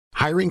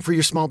Hiring for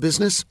your small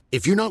business?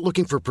 If you're not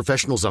looking for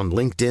professionals on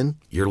LinkedIn,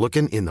 you're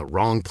looking in the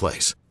wrong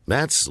place.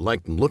 That's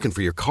like looking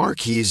for your car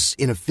keys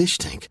in a fish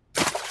tank.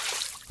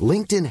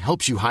 LinkedIn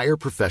helps you hire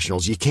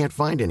professionals you can't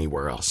find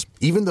anywhere else,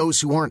 even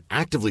those who aren't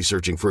actively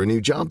searching for a new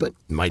job but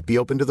might be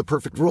open to the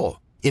perfect role.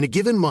 In a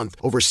given month,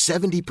 over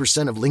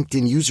 70% of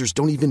LinkedIn users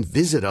don't even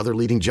visit other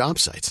leading job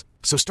sites.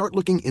 So start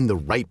looking in the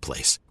right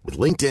place. With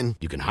LinkedIn,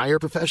 you can hire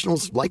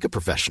professionals like a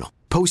professional.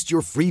 Post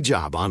your free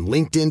job on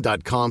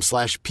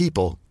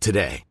linkedin.com/people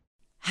today.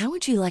 How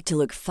would you like to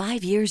look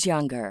 5 years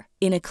younger?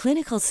 In a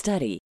clinical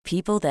study,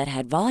 people that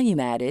had volume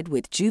added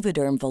with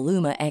Juvederm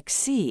Voluma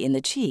XC in the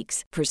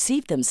cheeks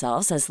perceived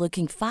themselves as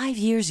looking 5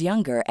 years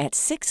younger at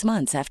 6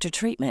 months after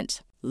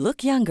treatment.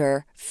 Look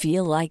younger,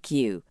 feel like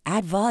you.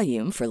 Add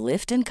volume for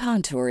lift and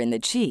contour in the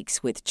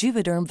cheeks with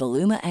Juvederm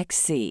Voluma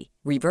XC.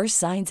 Reverse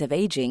signs of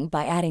aging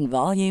by adding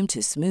volume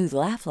to smooth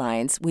laugh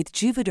lines with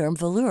Juvederm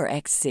Volure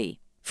XC.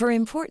 For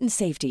important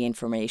safety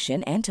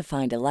information and to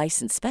find a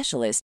licensed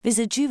specialist,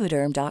 visit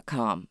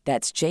Juvederm.com.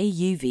 That's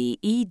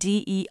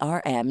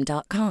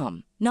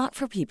JUVEDERM.com. Not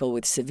for people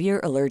with severe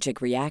allergic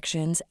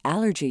reactions,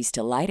 allergies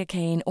to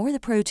lidocaine, or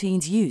the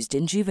proteins used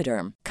in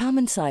Juvederm.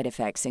 Common side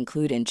effects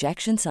include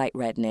injection site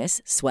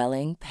redness,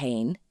 swelling,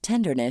 pain,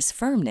 tenderness,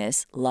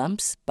 firmness,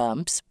 lumps,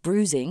 bumps,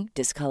 bruising,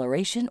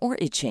 discoloration, or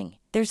itching.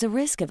 There's a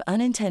risk of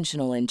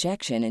unintentional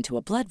injection into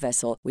a blood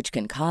vessel, which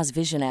can cause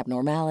vision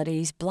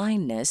abnormalities,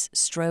 blindness,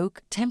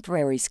 stroke,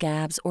 temporary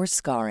scabs, or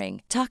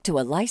scarring. Talk to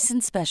a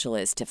licensed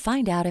specialist to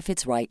find out if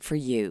it's right for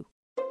you.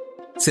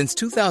 Since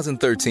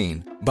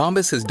 2013,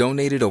 Bombas has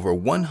donated over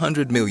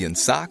 100 million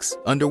socks,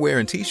 underwear,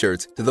 and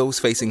T-shirts to those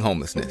facing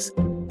homelessness.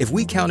 If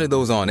we counted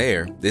those on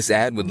air, this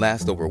ad would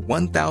last over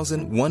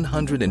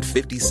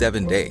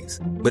 1,157 days.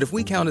 But if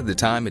we counted the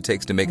time it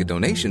takes to make a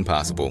donation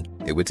possible,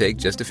 it would take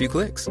just a few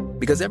clicks.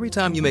 Because every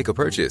time you make a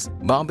purchase,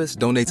 Bombas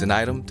donates an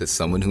item to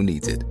someone who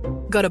needs it.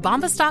 Go to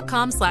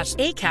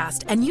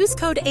bombas.com/ACAST and use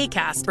code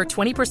ACAST for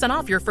 20%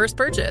 off your first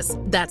purchase.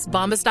 That's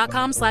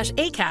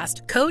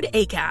bombas.com/ACAST, code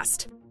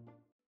ACAST.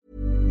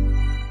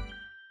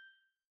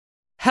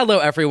 Hello,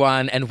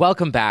 everyone, and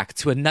welcome back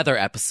to another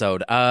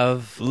episode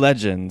of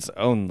Legends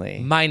Only.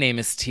 My name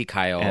is T.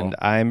 Kyle. And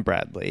I'm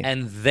Bradley.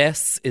 And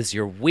this is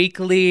your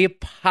weekly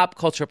pop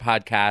culture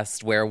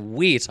podcast where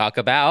we talk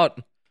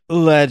about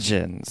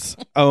Legends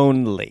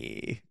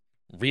Only.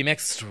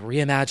 Remixed,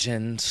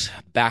 reimagined,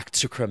 back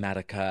to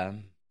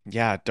Chromatica.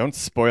 Yeah, don't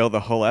spoil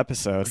the whole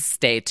episode.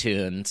 Stay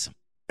tuned.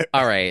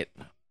 All right,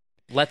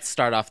 let's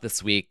start off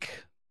this week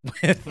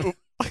with...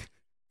 I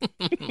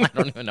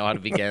don't even know how to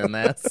begin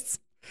this.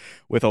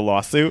 With a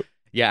lawsuit?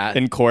 Yeah.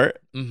 In court?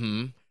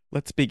 Mm-hmm.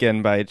 Let's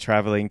begin by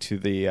traveling to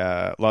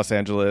the Los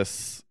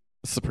Angeles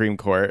Supreme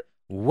Court.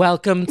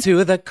 Welcome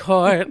to the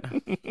court.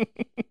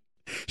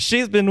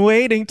 She's been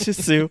waiting to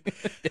sue.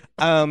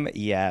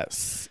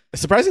 Yes.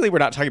 Surprisingly, we're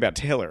not talking about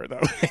Taylor,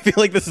 though. I feel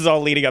like this is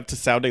all leading up to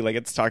sounding like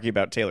it's talking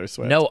about Taylor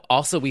Swift. No,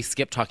 also, we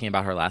skipped talking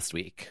about her last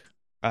week.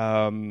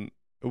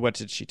 What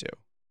did she do?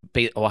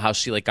 Well, how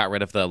she got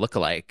rid of the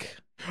lookalike.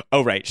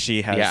 Oh, right.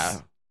 She has... Yeah.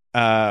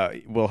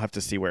 We'll have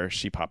to see where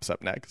she pops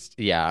up next.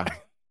 Yeah.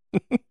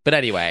 But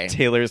anyway.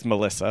 Taylor's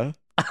Melissa.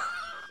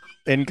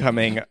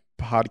 Incoming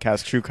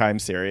podcast true crime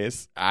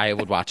series. I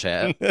would watch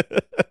it.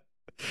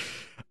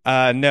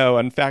 No,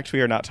 in fact,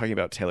 we are not talking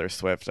about Taylor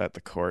Swift at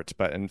the court,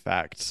 but in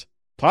fact,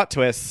 plot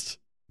twist,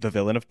 the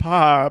villain of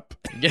pop.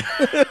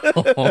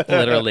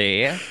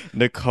 Literally.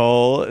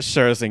 Nicole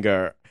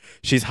Scherzinger.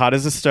 She's hot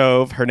as a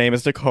stove. Her name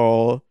is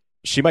Nicole.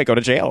 She might go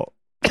to jail.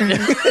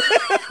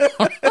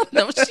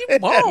 No, she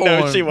won't.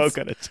 No, she won't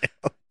go to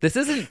jail. This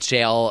isn't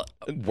jail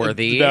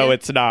worthy. No,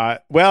 it's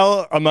not.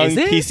 Well, among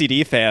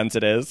PCD fans,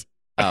 it is.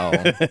 Oh.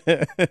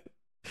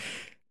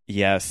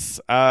 Yes.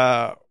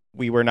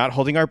 We were not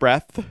holding our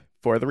breath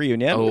for the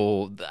reunion.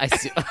 Oh, I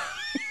see.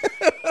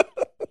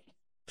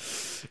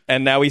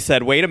 And now we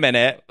said, wait a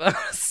minute.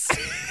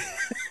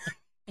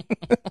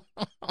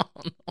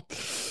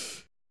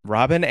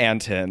 Robin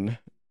Anton,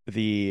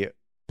 the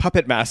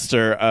puppet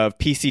master of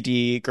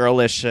PCD,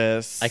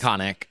 Girlicious.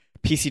 Iconic.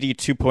 PCD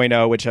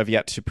 2.0, which have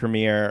yet to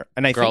premiere.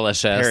 And I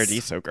Girlicious. think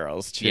Paradiso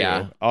Girls, too.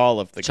 Yeah. All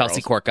of the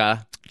Chelsea girls.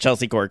 Korka.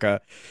 Chelsea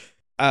Korka.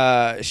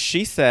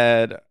 She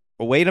said,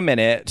 wait a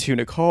minute, to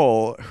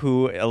Nicole,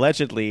 who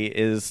allegedly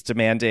is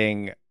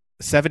demanding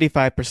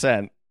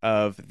 75%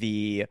 of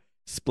the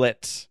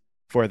split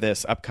for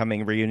this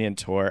upcoming reunion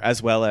tour,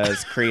 as well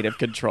as creative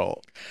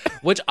control.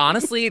 Which,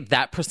 honestly,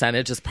 that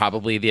percentage is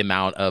probably the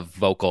amount of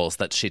vocals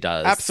that she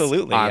does.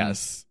 Absolutely, on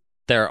yes.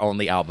 Their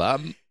only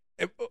album.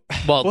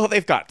 Well,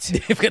 they've got to.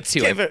 They've got to.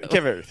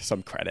 Give her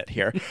some credit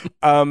here.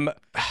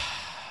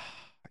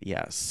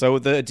 Yes. So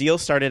the deal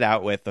started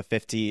out with the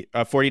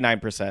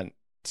 49%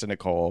 to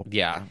Nicole.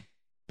 Yeah.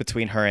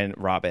 Between her and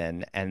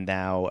Robin, and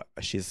now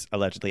she's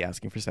allegedly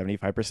asking for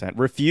 75%.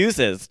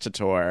 Refuses to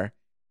tour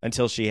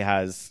until she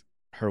has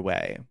her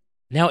way.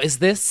 Now, is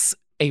this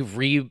a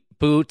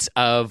reboot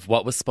of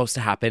what was supposed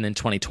to happen in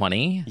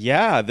 2020?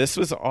 Yeah, this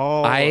was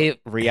all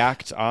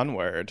React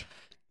Onward.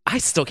 I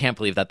still can't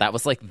believe that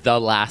was like the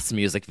last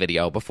music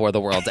video before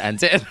the world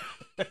ended.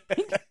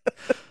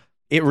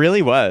 It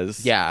really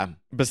was. Yeah.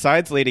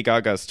 Besides Lady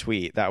Gaga's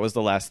tweet, that was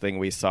the last thing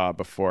we saw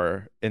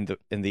before in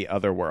the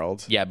other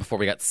world. Yeah, before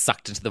we got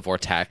sucked into the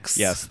vortex.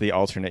 Yes, the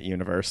alternate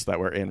universe that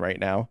we're in right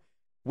now.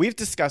 We've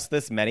discussed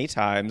this many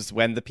times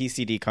when the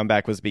PCD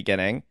comeback was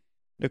beginning.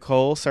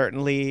 Nicole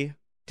certainly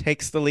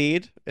takes the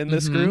lead in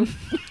this group.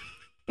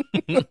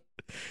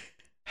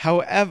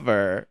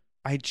 However,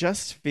 I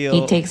just feel...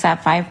 He takes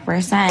that 5%.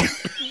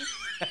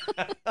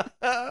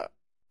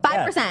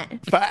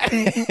 5%.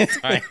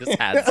 Sorry, I just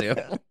had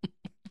to.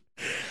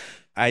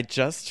 I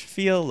just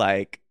feel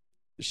like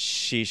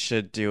she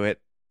should do it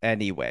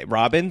anyway.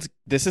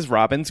 This is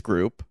Robin's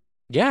group.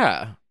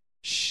 Yeah.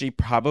 She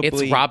probably...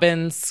 It's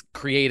Robin's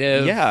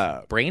creative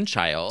Yeah.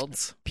 brainchild.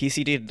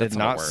 PCD That's did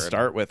not a not word.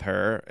 start with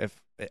her.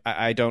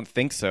 I don't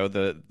think so.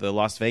 The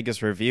Las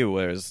Vegas review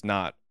was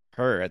not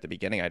her at the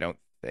beginning, I don't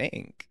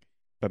think.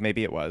 But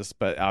maybe it was.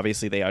 But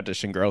obviously they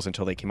auditioned girls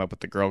until they came up with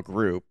the girl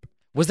group.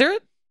 Was there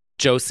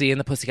Josie and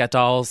the Pussycat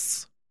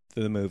Dolls?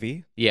 The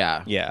movie?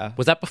 Yeah. Yeah.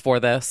 Was that before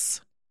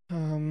this?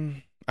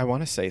 I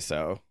want to say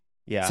so.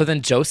 Yeah. So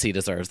then Josie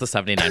deserves the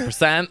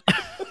 79%.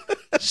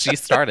 She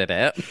started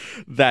it.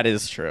 That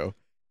is true.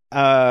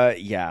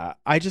 Yeah.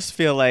 I just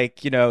feel like,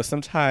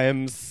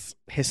 sometimes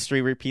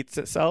history repeats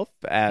itself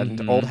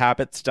and old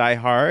habits die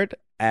hard.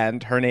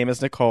 And Her Name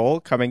is Nicole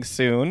coming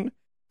soon.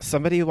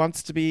 Somebody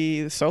wants to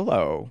be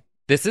solo.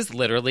 This is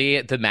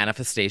literally the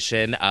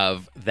manifestation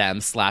of them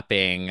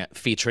slapping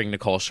featuring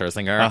Nicole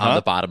Scherzinger on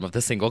the bottom of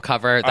the single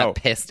cover that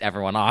pissed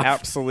everyone off.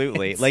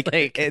 Absolutely.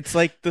 It's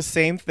like the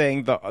same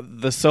thing.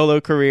 The solo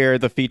career,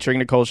 the featuring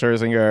Nicole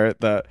Scherzinger,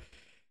 the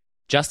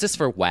Justice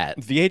for Wet.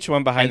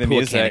 VH1 behind and the Cool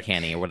music.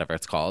 Canny or whatever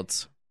it's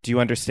called. Do you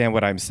understand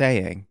what I'm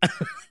saying? Do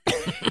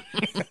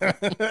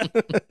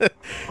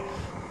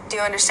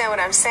you understand what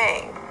I'm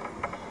saying?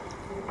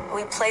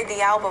 We played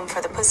the album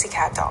for the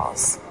Pussycat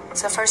Dolls.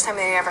 It's the first time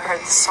they ever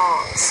heard the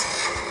songs.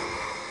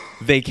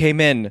 They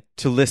came in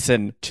to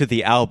listen to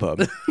the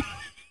album.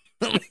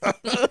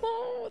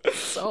 It's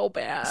so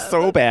bad.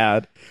 So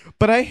bad.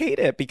 But I hate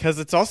it because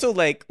it's also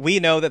like, we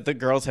know that the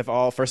girls have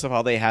all, first of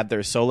all, they had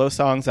their solo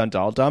songs on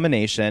Doll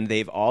Domination.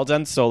 They've all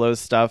done solo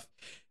stuff.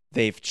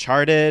 They've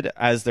charted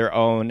as their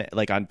own,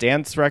 like on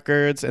dance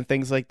records and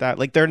things like that.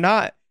 Like, they're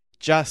not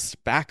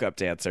just backup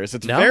dancers.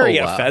 It's very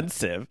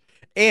offensive.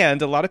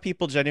 And a lot of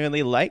people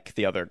genuinely like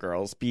the other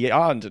girls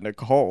beyond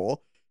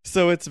Nicole.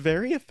 So it's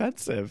very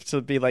offensive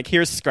to be like,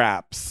 here's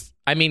scraps.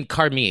 I mean,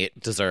 Carmeet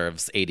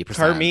deserves 80%.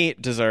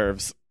 Carmeet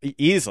deserves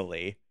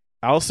easily.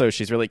 Also,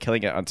 she's really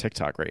killing it on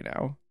TikTok right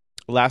now.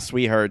 Last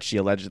we heard, she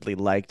allegedly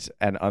liked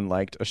and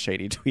unliked a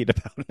shady tweet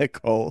about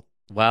Nicole.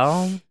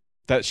 Well,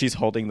 that she's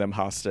holding them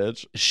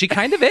hostage. She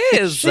kind of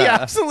is. She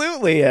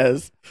absolutely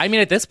is. I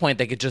mean, at this point,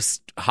 they could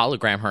just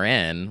hologram her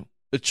in.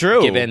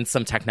 True. Given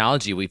some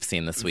technology we've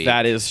seen this week.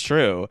 That is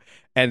true.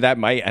 And that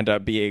might end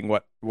up being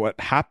what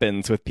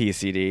happens with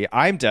PCD.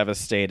 I'm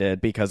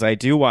devastated because I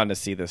do want to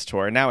see this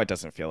tour. Now it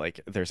doesn't feel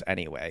like there's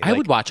any way. I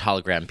would watch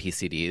hologram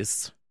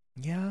PCDs.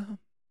 Yeah.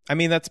 I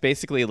mean, that's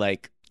basically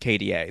like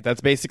KDA.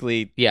 That's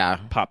basically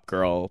Pop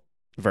Girl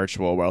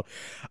virtual world.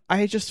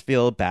 I just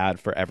feel bad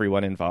for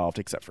everyone involved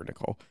except for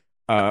Nicole.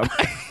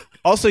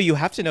 Also, you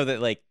have to know that,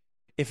 like,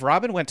 if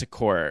Robin went to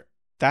court,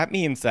 that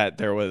means that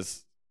there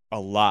was a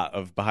lot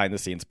of behind the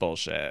scenes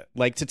bullshit.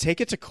 Like, to take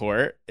it to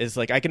court is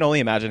like, I can only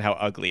imagine how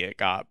ugly it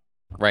got.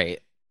 Right.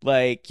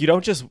 Like, you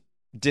don't just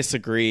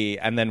disagree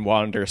and then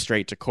wander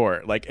straight to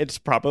court. Like, it's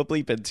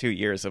probably been 2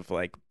 years of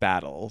like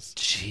battles.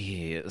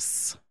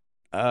 Jeez.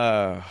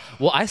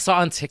 Well, I saw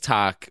on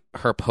TikTok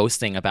her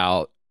posting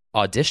about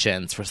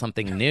auditions for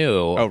something new.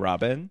 Oh,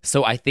 Robin?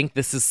 So I think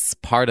this is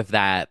part of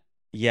that.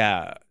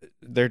 Yeah.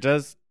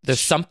 There's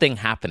something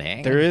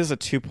happening. There is a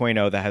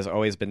 2.0 that has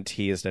always been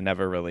teased and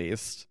never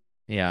released.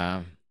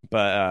 Yeah.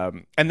 But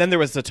and then there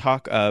was the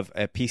talk of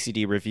a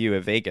PCD review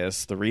of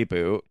Vegas, the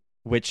reboot,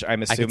 which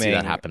I'm assuming I could see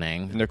that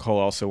happening. Nicole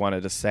also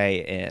wanted to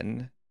say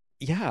in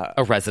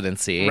a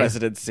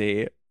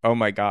residency. Oh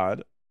my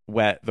God.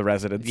 Wet the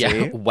residency.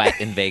 Yeah,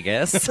 wet in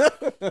Vegas.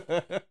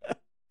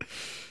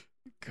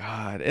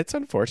 God, it's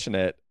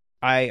unfortunate.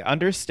 I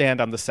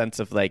understand on the sense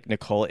of like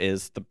Nicole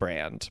is the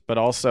brand, but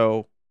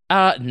also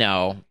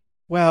no.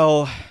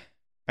 Well,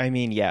 I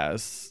mean,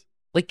 yes.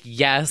 Like,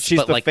 yes, she's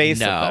but the like, face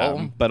no. of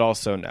them, but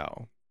also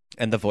no.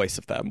 And the voice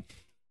of them.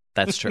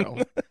 That's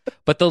true.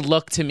 But the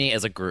look to me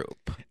is a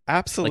group.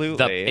 Absolutely.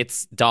 Like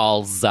it's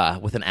dolls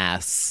with an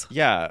S.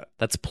 Yeah.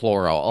 That's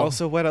plural.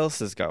 Also, what else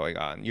is going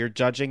on? You're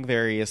judging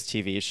various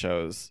TV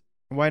shows.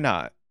 Why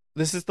not?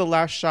 This is the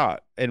last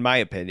shot, in my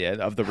opinion,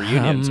 of the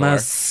reunion tour. I'ma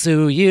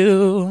sue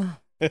you.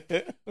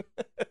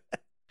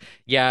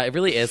 Yeah, it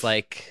really is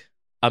like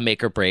a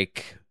make or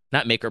break.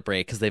 Not make or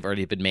break because they've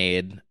already been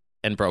made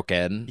and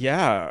broken.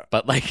 Yeah.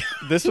 But like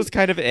this was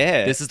kind of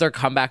it. This is their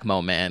comeback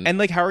moment. And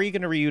like, how are you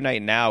going to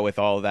reunite now with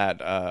all that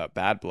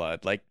bad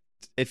blood? Like,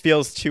 it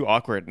feels too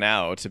awkward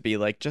now to be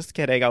like, just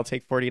kidding, I'll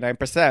take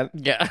 49%.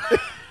 Yeah.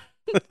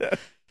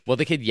 Well,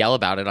 they could yell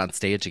about it on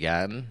stage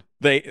again.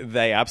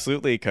 They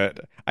absolutely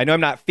could. I know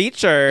I'm not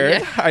featured.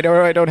 Yeah. I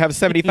know I don't have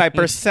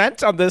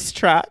 75% on this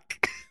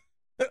track.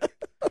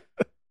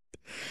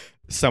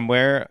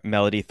 Somewhere,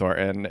 Melody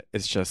Thornton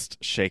is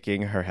just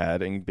shaking her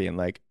head and being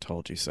like,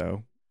 "Told you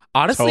so."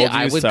 Honestly, Told you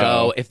I would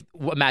so.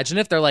 go imagine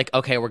if they're like,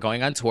 okay, we're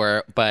going on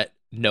tour, but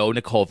no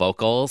Nicole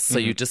vocals, so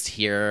you just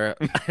hear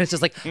it's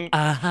just like,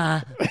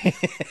 yeah,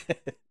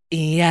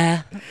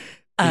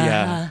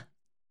 Yeah.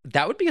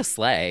 that would be a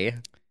sleigh.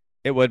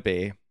 It would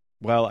be.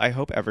 Well, I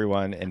hope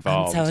everyone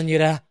involved you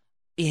to,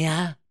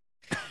 yeah.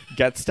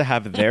 gets to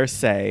have their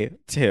say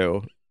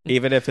too,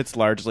 even if it's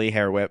largely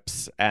hair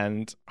whips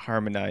and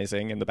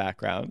harmonizing in the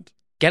background.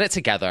 Get it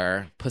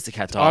together,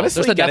 Pussycat Dolls.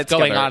 Honestly, There's get enough it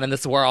going together. on in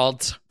this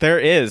world. There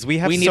is. We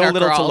have We need so our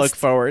little to girls. look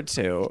forward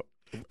to.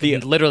 The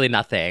Literally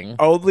nothing.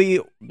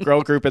 only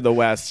girl group in the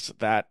West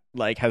that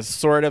like has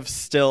sort of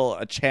still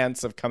a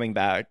chance of coming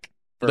back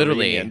for a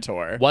Literally. reunion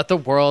tour. What the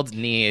world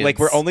needs. Like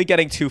we're only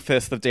getting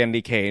 2/5 of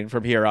Dandy Kane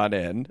from here on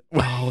in.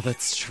 Oh,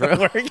 that's true.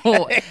 We're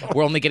getting-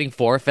 We're only getting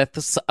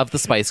 4/5 of the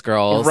Spice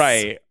Girls.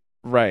 Right.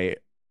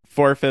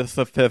 4/5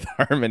 of Fifth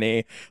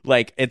Harmony.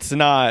 Like it's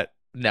not.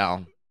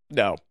 No.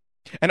 No.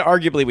 And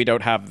arguably we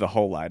don't have the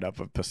whole lineup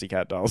of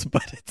Pussycat Dolls,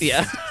 but it's,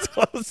 Yeah. it's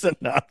close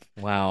enough.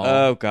 Wow.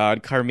 Oh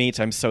God, Carmit,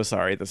 I'm so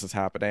sorry this is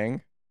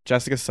happening.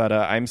 Jessica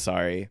Sutta, I'm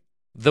sorry.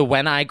 The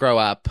When I Grow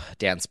Up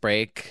dance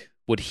break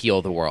would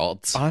heal the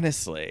world.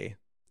 Honestly,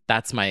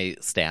 That's my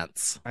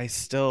stance. I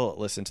still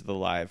listen to the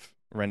live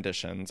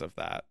renditions of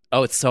that.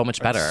 Oh, it's so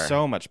much better. It's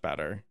so much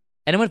better.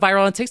 And it went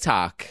viral on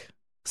TikTok.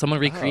 Someone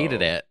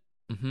recreated Oh. it.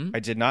 Mm-hmm. I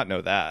did not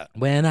know that.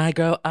 When I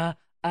grow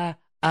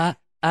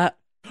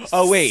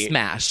Oh wait,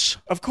 smash.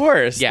 of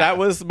course, Yeah. that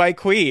was my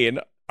queen.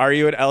 Are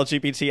you an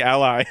LGBT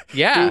ally?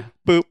 Yeah.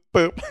 Boop,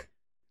 boop, boop.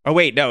 Oh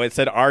wait, no, it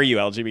said, "Are you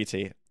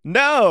LGBT?"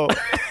 No.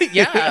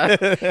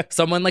 Yeah.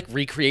 Someone like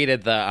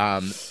recreated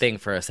the thing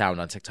for a sound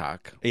on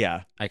TikTok.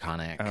 Yeah.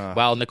 Iconic.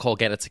 Well, Nicole,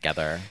 get it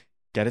together.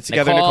 Get it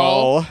together,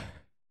 Nicole.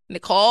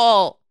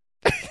 Nicole.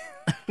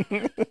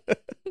 Nicole.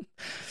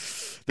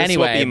 This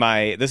Anyway.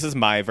 will be this is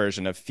my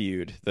version of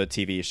Feud, the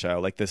TV show.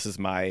 Like this is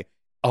my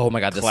Oh my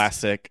God.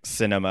 classic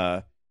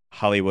cinema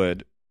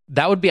Hollywood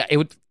That would be,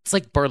 it's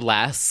like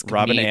burlesque.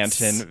 Robin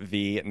meets- Anton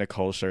v.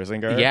 Nicole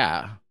Scherzinger.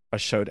 Yeah. A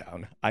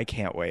showdown. I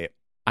can't wait.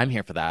 I'm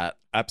here for that.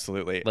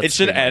 Absolutely. Let's it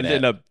should streamline end it.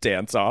 in a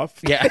dance off.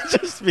 Yeah.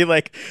 Just be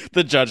like,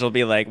 the judge will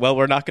be like, "Well,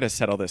 we're not going to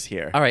settle this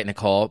here. All right,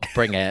 Nicole,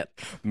 bring it.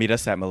 Meet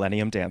us at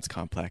Millennium Dance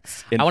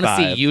Complex. In I want to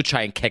see 5. you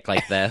try and kick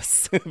like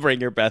this.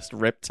 Bring your best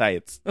rip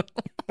tights."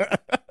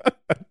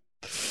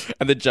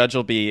 And the judge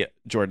will be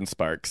Jordan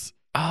Sparks,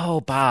 Oh,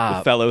 the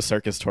Bob. fellow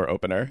circus tour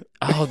opener.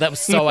 Oh, that was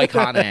so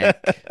iconic.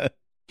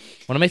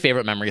 One of my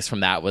favorite memories from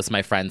that was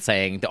my friend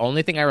saying, the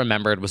only thing I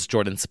remembered was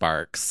Jordan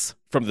Sparks.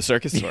 From the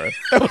circus tour.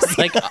 I was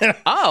like,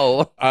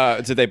 oh.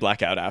 Did they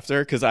black out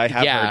after? Because I have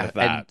heard Yeah. of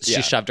that. And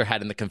she shoved her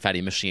head in the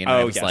confetti machine. Oh, and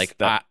I was yes, like,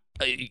 that-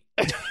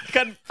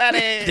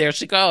 Confetti. there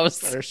she goes.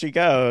 There she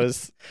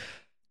goes.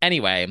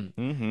 Anyway,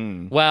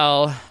 Mm-hmm.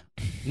 well,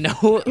 know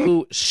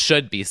who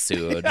should be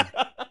sued?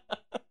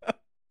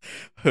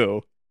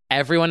 Who?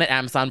 Everyone at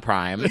Amazon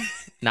Prime,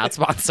 not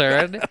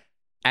sponsored,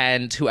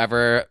 and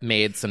whoever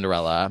made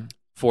Cinderella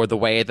for the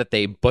way that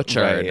they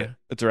butchered,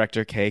 Right.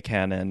 Director Kay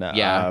Cannon.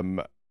 Yeah.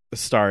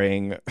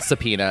 Starring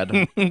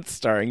subpoenaed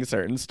starring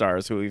certain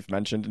stars who we've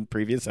mentioned in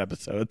previous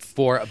episodes.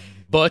 for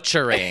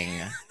butchering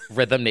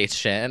Rhythm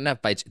Nation.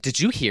 Did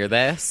you hear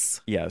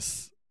this?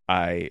 Yes,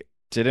 I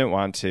didn't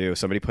want to.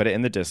 Somebody put it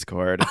in the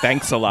Discord.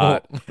 Thanks a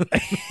lot.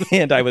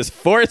 And I was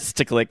forced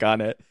to click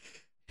on it.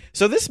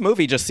 So this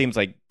movie just seems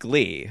like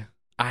Glee.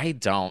 I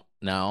don't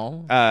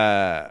know.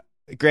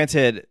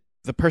 Granted,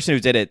 the person who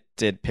did it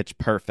did Pitch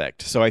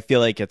Perfect, so I feel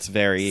like it's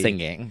very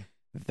Singing.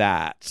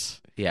 that.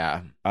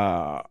 Yeah.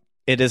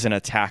 It is an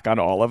attack on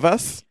all of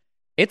us.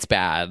 It's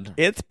bad.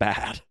 It's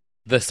bad.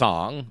 The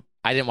song.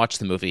 I didn't watch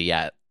the movie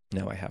yet.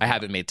 No, I haven't. I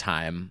haven't made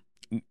time.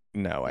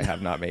 No, I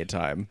have not made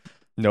time.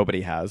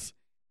 Nobody has.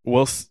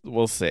 We'll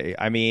see.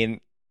 I mean,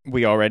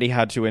 we already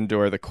had to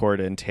endure the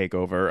Corden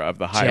takeover of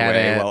the highway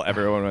Janet. while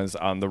everyone was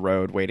on the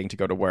road waiting to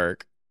go to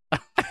work. I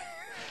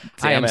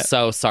Damn am it.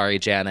 so sorry,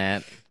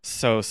 Janet.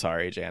 So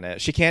sorry,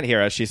 Janet. She can't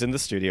hear us. She's in the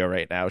studio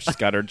right now. She's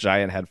got her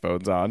giant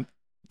headphones on,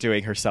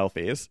 doing her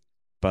selfies.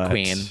 But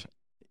Queen.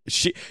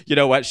 She, you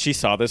know what? She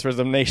saw this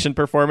Rhythm Nation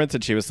performance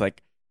and she was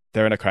like,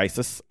 "They're in a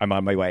crisis. I'm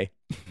on my way."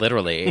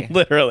 Literally.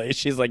 Literally,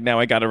 she's like, "Now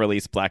I got to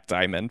release Black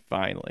Diamond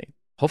finally."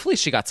 Hopefully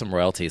she got some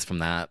royalties from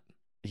that.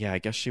 Yeah, I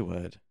guess she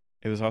would.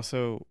 It was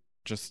also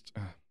just,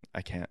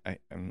 I can't.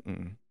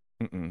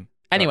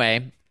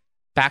 Anyway,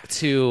 back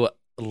to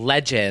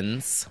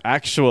legends.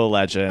 Actual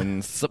That's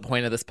legends. the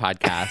point of this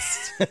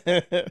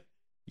podcast.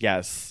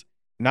 Yes,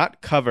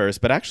 not covers,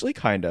 but actually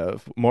kind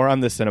of. More on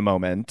this in a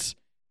moment.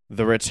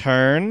 The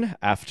return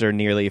after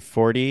nearly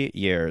 40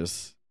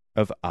 years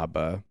of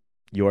ABBA,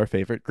 your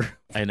favorite group.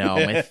 I know,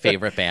 my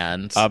favorite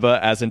band. ABBA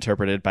as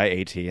interpreted by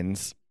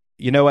 18s.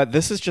 You know what?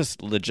 This is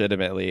just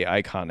legitimately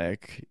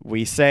iconic.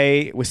 We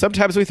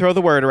sometimes we throw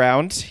the word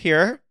around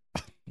here.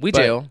 We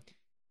but do.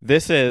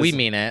 This is... We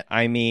mean it.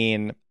 I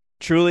mean,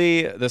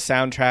 truly the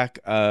soundtrack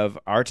of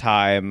our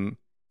time.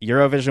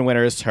 Eurovision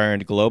winners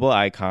turned global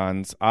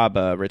icons.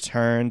 ABBA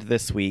returned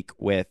this week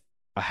with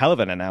a hell of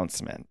an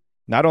announcement.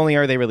 Not only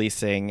are they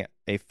releasing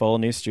a full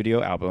new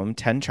studio album,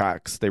 10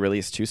 tracks, they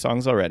released 2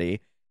 songs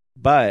already,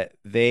 but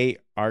they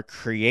are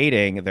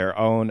creating their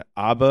own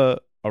ABBA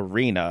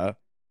arena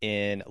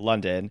in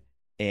London,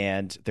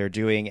 and they're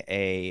doing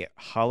a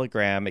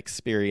hologram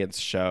experience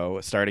show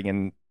starting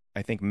in,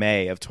 I think,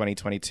 May of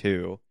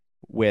 2022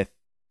 with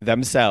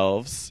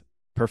themselves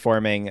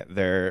performing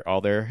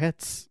all their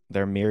hits,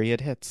 their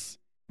myriad hits.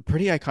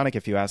 Pretty iconic,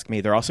 if you ask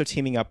me. They're also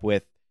teaming up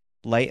with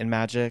Light and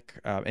Magic,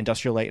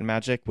 Industrial Light and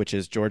Magic, which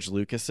is George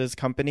Lucas's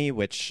company,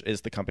 which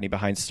is the company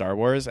behind Star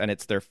Wars, and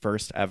it's their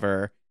first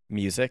ever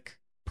music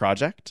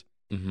project.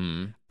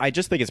 Mm-hmm. I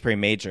just think it's pretty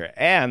major,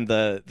 and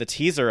the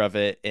teaser of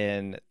it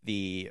in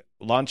the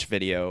launch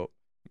video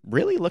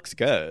really looks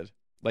good.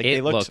 Like, It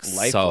they looked looks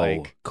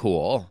lifelike. so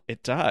cool.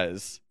 It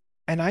does,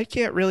 and I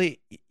can't really,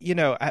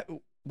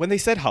 when they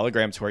said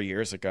hologram tour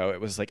years ago, it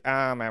was like,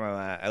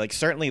 like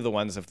certainly the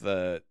ones of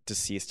the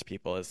deceased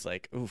people is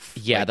like, oof.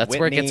 Yeah, like that's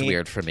where it gets Whitney.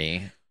 weird for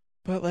me.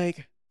 But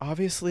like,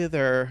 obviously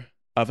they're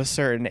of a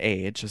certain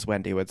age, as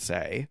Wendy would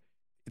say.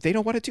 They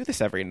don't want to do this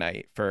every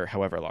night for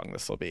however long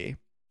this will be.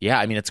 Yeah,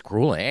 I mean, it's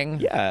grueling.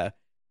 Yeah.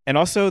 And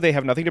also they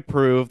have nothing to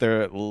prove.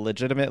 Their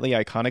legitimately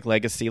iconic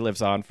legacy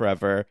lives on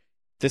forever.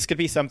 This could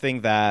be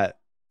something that,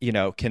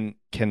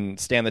 can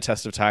stand the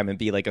test of time and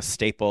be like a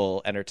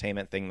staple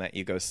entertainment thing that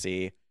you go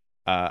see.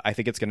 I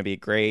think it's going to be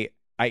great.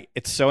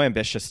 It's so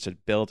ambitious to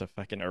build a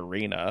fucking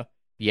arena.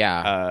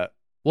 Yeah.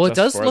 Well, it just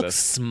does for look this.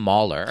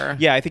 smaller.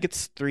 Yeah, I think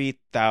it's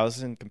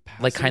 3,000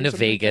 capacity. Like kind or of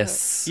something like that.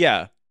 Vegas.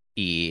 Yeah.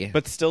 E.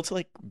 But still to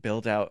like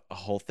build out a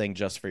whole thing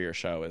just for your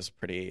show is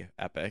pretty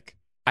epic.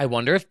 I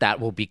wonder if that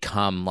will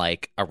become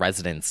like a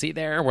residency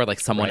there where like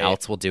someone Right.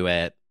 else will do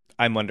it.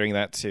 I'm wondering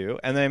that too.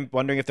 And then I'm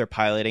wondering if they're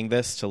piloting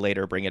this to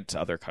later bring it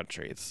to other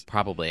countries.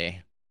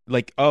 Probably.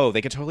 Like, oh,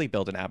 they could totally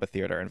build an ABBA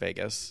theater in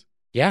Vegas.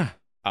 Yeah.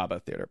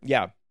 ABBA theater.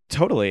 Yeah,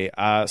 totally.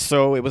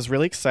 So it was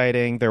really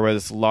exciting. There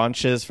was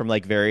launches from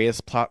like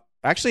various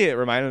Actually, it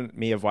reminded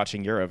me of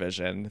watching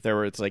Eurovision. There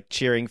was like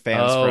cheering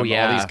fans Oh, from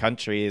yeah. all these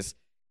countries.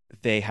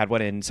 They had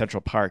one in Central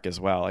Park as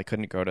well. I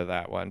couldn't go to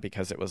that one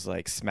because it was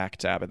like smack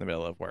dab in the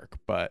middle of work.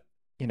 But,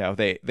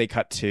 they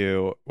cut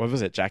to, what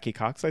was it? Jackie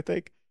Cox, I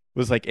think,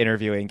 was like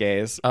interviewing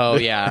gays. Oh,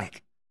 yeah.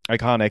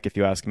 Iconic, if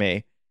you ask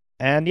me.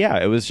 And yeah,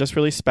 it was just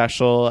really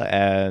special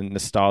and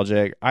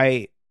nostalgic.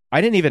 I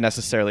didn't even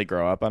necessarily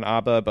grow up on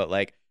ABBA, but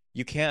like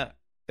you can't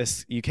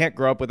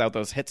grow up without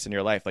those hits in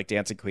your life, like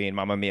Dancing Queen,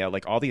 Mamma Mia.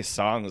 Like all these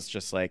songs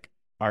just like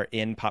are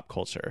in pop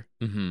culture.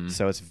 Mm-hmm.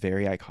 So it's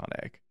very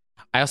iconic.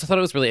 I also thought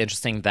it was really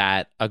interesting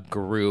that a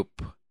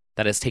group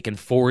that has taken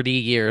 40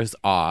 years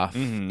off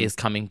Mhm. is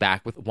coming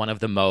back with one of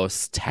the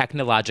most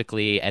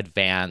technologically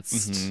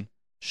advanced Mhm.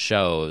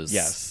 shows.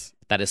 Yes.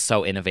 That is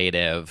so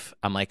innovative.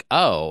 I'm like,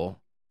 oh.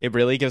 It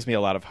really gives me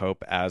a lot of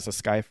hope as a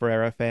Sky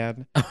Ferreira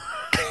fan.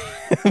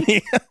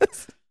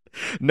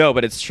 No,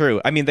 but it's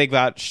true. I mean,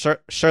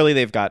 surely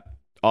they've got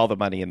all the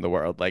money in the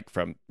world, like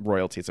from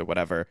royalties or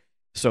whatever.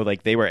 So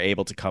like they were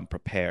able to come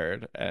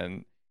prepared.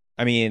 And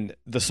I mean,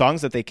 the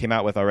songs that they came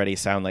out with already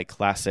sound like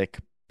classic,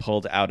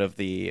 pulled out of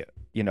the,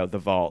 the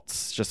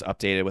vaults, just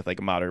updated with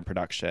like modern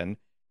production.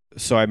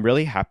 So I'm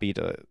really happy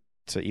to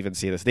even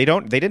see this. They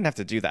didn't have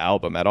to do the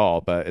album at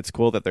all, but it's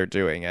cool that they're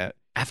doing it.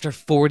 After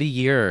 40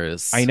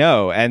 years. I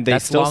know, and they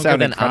That's still longer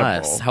sound than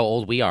incredible. us, how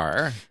old we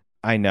are.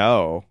 I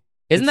know.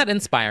 Isn't that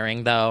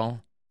inspiring, though?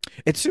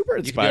 It's super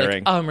You could be like,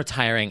 inspiring. oh, I'm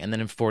retiring. And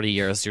then in 40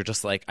 years, you're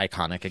just like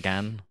iconic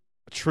again.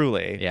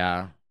 Truly.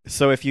 Yeah.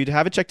 So if you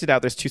haven't checked it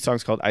out, there's 2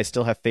 songs called I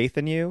Still Have Faith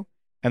in You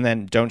and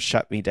then Don't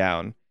Shut Me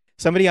Down.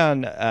 Somebody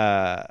on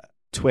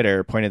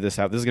Twitter pointed this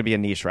out. This is going to be a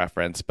niche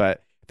reference,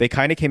 but they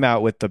kind of came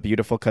out with the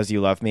Beautiful 'Cause You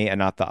Love Me and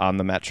not the On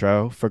the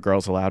Metro for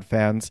Girls Aloud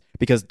fans,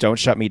 because Don't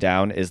Shut Me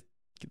Down is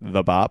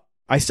the bop.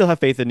 I Still Have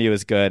Faith in You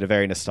is good,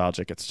 very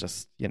nostalgic. It's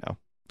just, a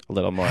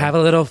little more. Have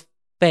a little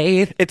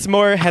faith. It's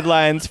more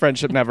headlines,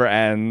 Friendship Never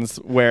Ends,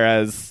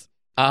 whereas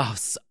Oh,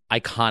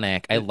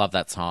 iconic. I love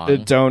that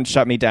song. Don't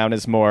Shut Me Down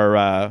is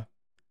more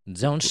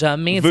Don't shut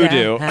me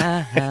voodoo.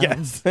 down.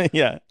 Yes.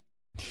 Yeah.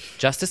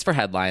 Justice for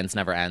Headlines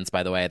never ends,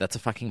 by the way. That's a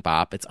fucking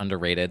bop. It's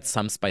underrated.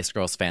 Some Spice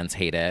Girls fans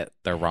hate it.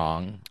 They're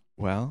wrong.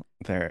 Well,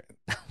 there.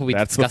 We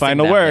That's the discussing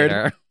final that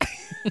word.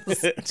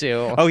 later.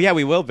 Too. Oh yeah,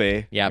 we will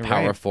be. Yeah, You're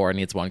Power right. 4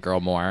 needs one girl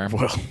more.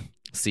 Well,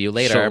 See you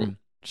later.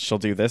 she'll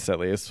do this at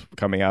least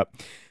coming up.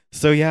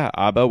 So yeah,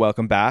 ABBA,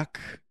 welcome back.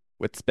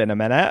 It's been a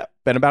minute.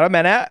 Been about a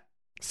minute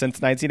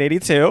since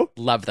 1982.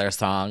 Love their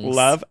songs.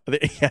 Love.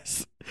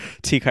 Yes.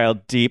 T. Kyle,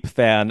 deep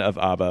fan of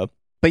ABBA.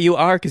 But you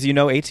are, because you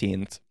know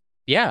 18s.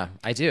 Yeah,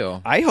 I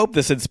do. I hope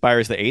this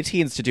inspires the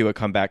 18s to do a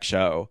comeback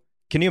show.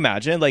 Can you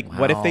imagine? Like,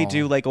 what if they Wow.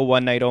 do like a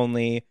one night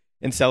only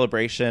in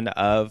celebration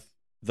of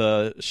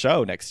the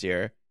show next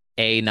year?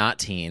 Not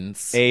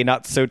teens. A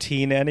not so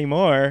teen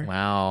anymore.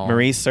 Wow.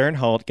 Marie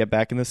Cernholt, get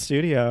back in the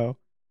studio.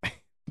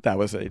 That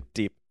was a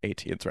deep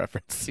 18s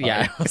reference. Sorry.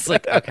 Yeah, I was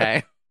like,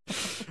 okay.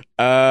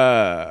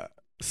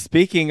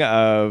 Speaking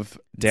of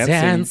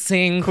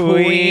dancing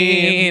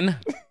queen.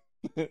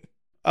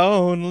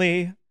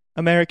 only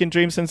American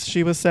Dream since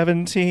she was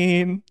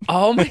 17.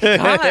 Oh my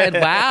God.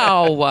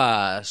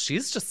 Wow.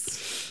 She's just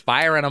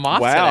firing them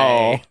off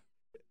today.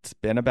 It's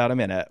been about a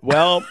minute.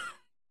 Well,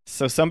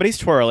 so somebody's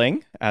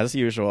twirling, as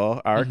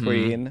usual. Our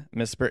queen,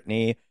 Miss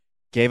Brittany,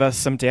 gave us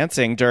some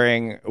dancing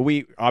during,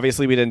 we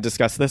didn't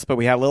discuss this, but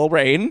we had Lil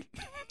Rain.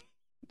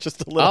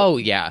 Just a little. Oh,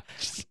 yeah.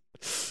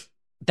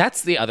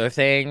 That's the other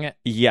thing.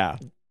 Yeah.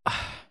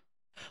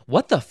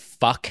 What the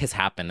fuck has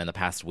happened in the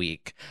past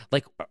week?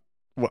 Like,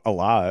 a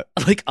lot.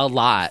 Like, a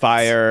lot.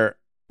 Fire,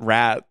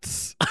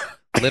 rats.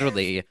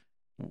 Literally.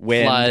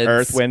 Wind, floods,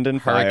 earth, wind,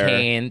 and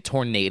hurricane, fire.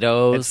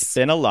 tornadoes. It's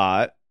been a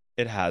lot.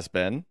 It has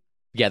been.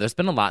 Yeah, there's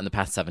been a lot in the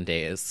past 7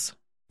 days.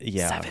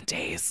 Yeah. 7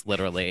 days,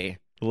 literally.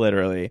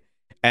 Literally.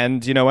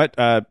 And you know what?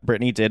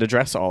 Brittany did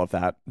address all of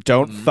that.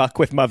 Don't fuck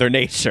with Mother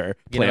Nature.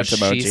 Plant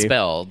emoji. She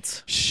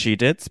spelled. She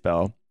did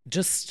spell.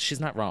 She's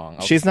not wrong.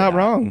 She's not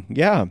wrong.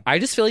 Yeah. I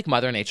just feel like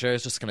Mother Nature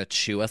is just going to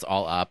chew us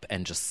all up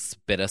and just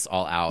spit us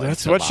all out.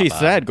 That's what she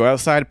said. Go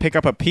outside, pick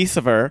up a piece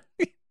of her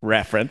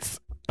reference,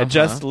 and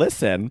just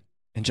listen.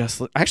 And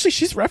actually,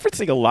 she's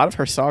referencing a lot of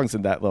her songs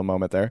in that little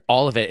moment there.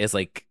 All of it is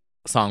like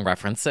song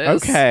references.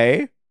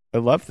 Okay. I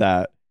love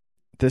that.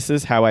 This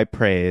is how I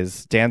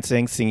praise.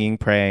 Dancing, singing,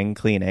 praying,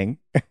 cleaning.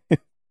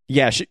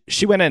 Yeah,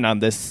 she went in on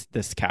this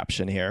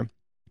caption here.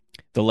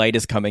 The light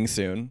is coming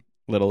soon.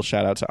 Little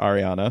shout out to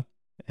Ariana.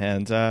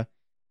 And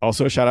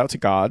also a shout out to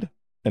God.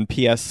 And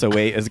P.S. So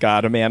wait, is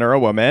God a man or a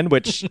woman?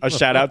 Which a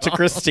shout out to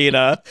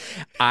Christina.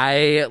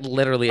 I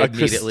literally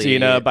immediately...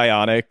 Christina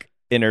Bionic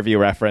interview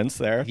reference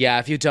there. Yeah,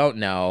 if you don't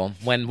know,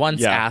 when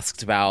once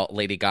asked about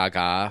Lady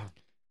Gaga...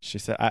 She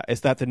said,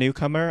 is that the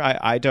newcomer?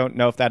 I don't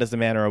know if that is a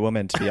man or a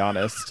woman, to be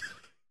honest.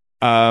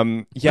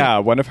 Yeah,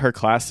 one of her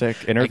classic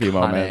interview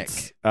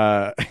moments.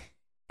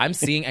 I'm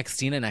seeing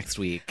Xtina next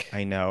week.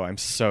 I know. I'm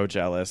so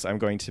jealous. I'm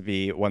going to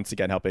be once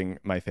again helping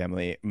my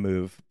family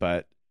move,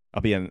 but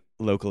I'll be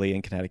locally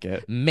in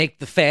Connecticut. Make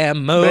the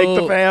fam move.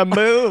 Make the fam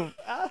move.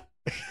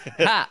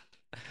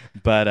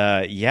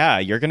 But yeah,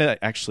 you're going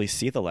to actually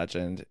see the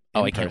legend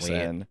in I can't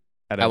person. wait.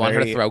 I want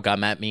her to throw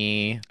gum at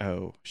me.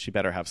 Oh, she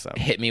better have some.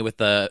 Hit me with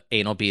the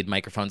anal bead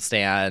microphone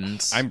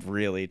stand. I'm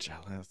really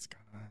jealous.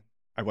 God.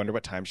 I wonder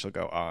what time she'll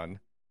go on.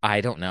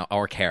 I don't know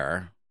or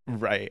care.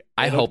 Right.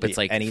 I hope it's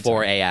like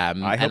 4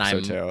 a.m. I hope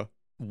I'm so too.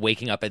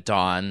 Waking up at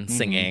dawn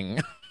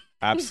singing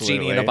Absolutely.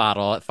 Genie in a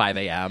Bottle at 5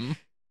 a.m.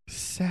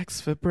 Sex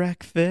for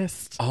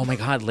breakfast. Oh my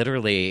God,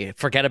 literally.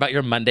 Forget about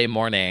your Monday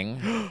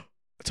morning.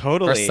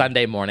 Totally. Or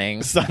Sunday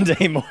morning.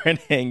 Sunday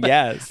morning,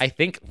 yes. I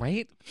think,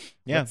 right?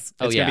 Yeah. It's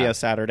going to be a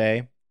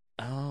Saturday.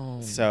 Oh.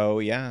 So,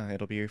 yeah,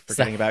 it'll be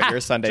forgetting about your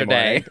Sunday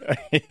morning.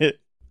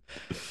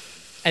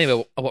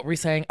 Anyway, what were we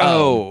saying?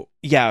 Oh,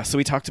 yeah. So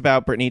we talked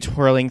about Brittany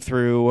twirling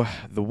through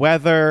the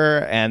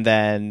weather, and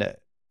then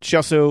she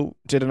also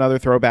did another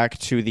throwback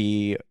to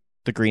the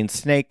green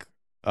snake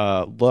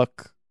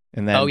look.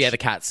 And then the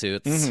cat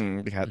suits.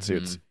 The cat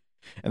suits.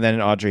 And then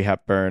an Audrey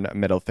Hepburn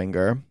middle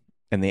finger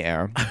in the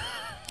air.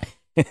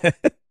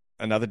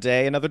 Another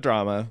day, another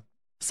drama.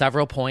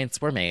 Several points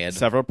were made.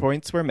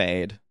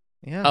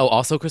 Yeah. Oh,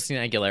 also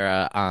Christina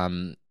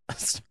Aguilera.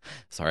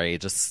 Sorry,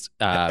 just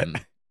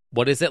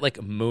what is it,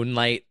 like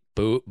Moonlight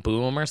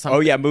Boom or something? Oh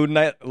yeah,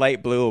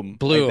 Moonlight Bloom.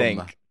 I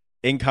think.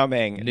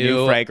 Incoming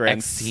new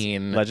fragrance.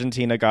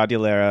 Legendina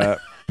Aguilera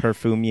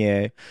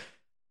Perfumier.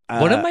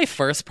 One of my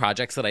first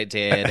projects that I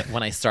did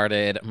when I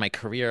started my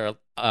career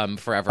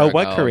forever ago. Oh,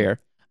 what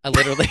career?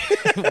 Literally,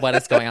 what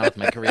is going on with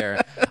my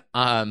career?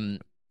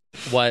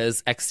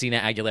 Was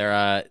Xtina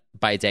Aguilera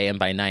by day and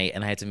by night,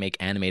 and I had to make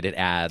animated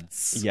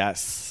ads.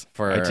 Yes,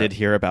 I did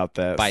hear about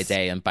this. By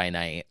day and by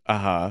night.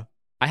 Uh-huh.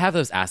 I have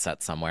those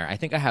assets somewhere. I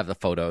think I have the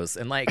photos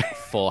in like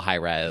full high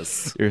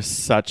res. You're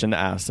such an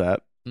asset.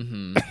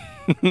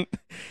 Mm-hmm.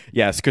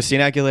 Yes,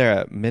 Christina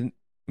Aguilera.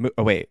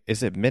 Wait,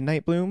 is it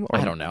Midnight Bloom?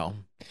 I don't know.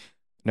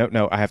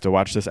 No, I have to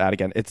watch this ad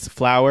again. It's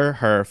Flower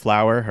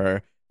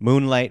Her,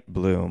 Moonlight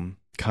Bloom,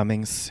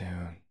 coming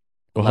soon.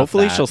 Well,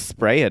 hopefully she'll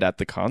spray it at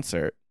the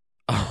concert.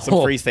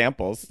 Some free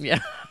samples.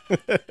 Yeah.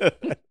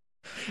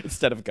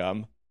 Instead of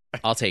gum.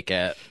 I'll take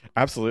it.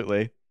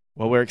 Absolutely.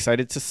 Well, we're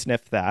excited to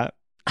sniff that.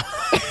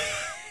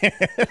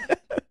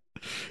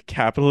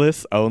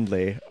 Capitalists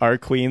only. Our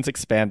queen's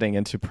expanding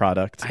into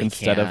product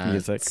instead of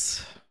music.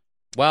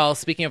 Well,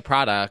 speaking of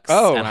products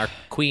and our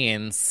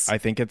queens, I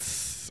think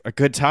it's a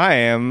good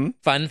time.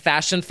 Fun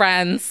fashion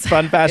friends.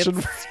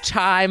 It's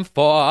time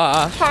for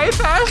high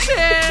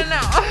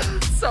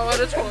fashion. So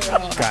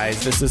editorial.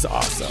 Guys, this is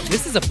awesome.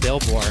 This is a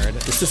billboard.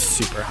 This is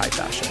super high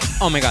fashion.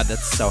 Oh my God,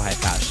 that's so high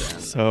fashion.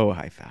 So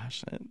high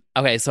fashion.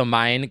 Okay, so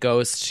mine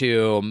goes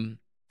to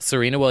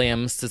Serena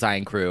Williams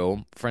design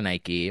crew for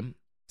Nike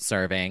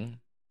serving.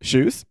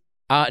 Shoes?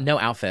 No,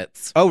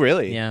 outfits. Oh,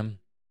 really? Yeah.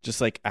 Just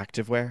like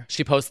activewear?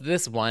 She posted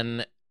this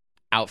one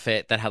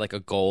outfit that had like a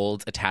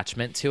gold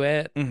attachment to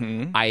it.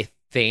 Mm-hmm. I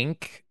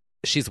think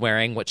she's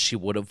wearing what she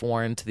would have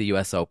worn to the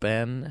US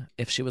Open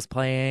if she was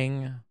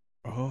playing.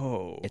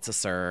 Oh. It's a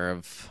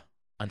serve.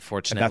 And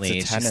Unfortunately,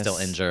 that's a she's still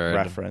tennis injured.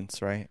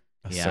 reference, right?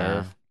 A Yeah.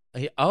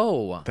 serve.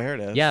 Oh, There it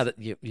is. yeah.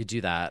 You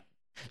do that.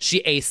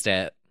 She aced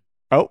it.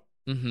 Oh,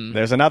 hmm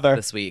there's another.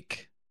 this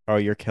week. Oh,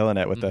 you're killing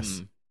it with this.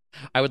 Mhm.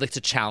 I would like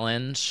to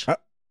challenge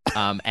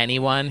Oh.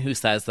 anyone who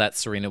says that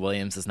Serena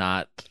Williams is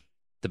not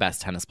the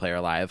best tennis player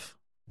alive.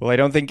 Well, I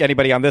don't think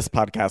anybody on this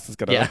podcast is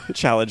going to Yeah.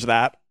 challenge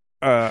that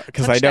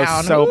because I know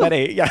Touchdown. so Woo.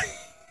 many. Yeah.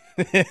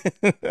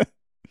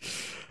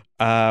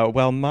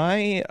 Well,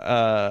 my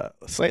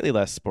slightly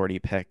less sporty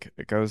pick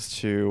goes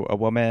to a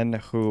woman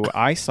who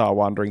I saw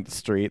wandering the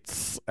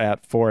streets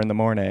at 4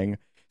 a.m.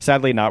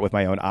 Sadly, not with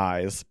my own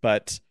eyes,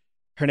 but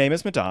her name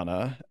is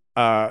Madonna.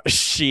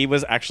 She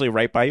was actually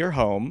right by your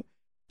home,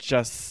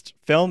 just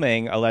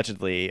filming,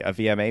 allegedly, a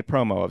VMA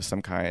promo of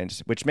some kind,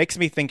 which makes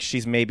me think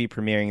she's maybe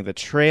premiering the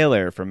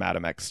trailer for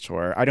Madame X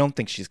Tour. I don't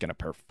think she's going to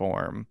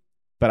perform,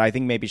 but I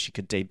think maybe she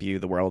could debut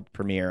the world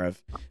premiere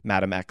of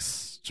Madame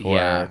X Tour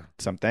Yeah.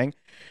 something.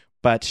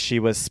 But she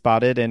was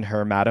spotted in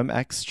her Madame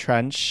X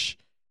trench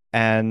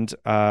and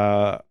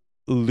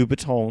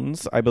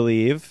Louboutins, I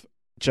believe,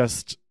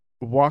 just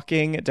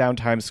walking down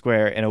Times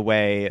Square in a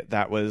way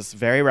that was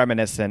very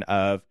reminiscent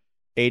of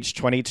age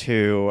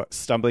 22,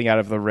 stumbling out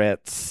of the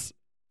Ritz,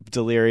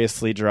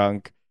 deliriously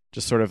drunk,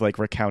 just sort of like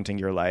recounting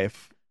your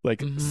life, like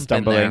Been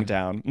stumbling there.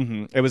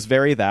 down. It was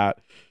very that,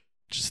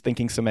 just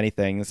thinking so many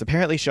things.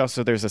 Apparently,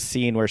 there's a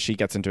scene where she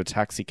gets into a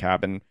taxi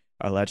cab and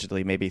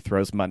allegedly maybe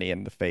throws money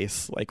in the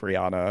face, like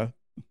Rihanna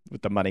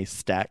with the money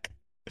stack.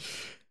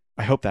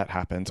 I hope that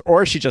happens.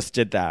 Or she just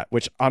did that,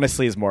 which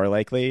honestly is more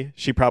likely.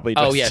 She probably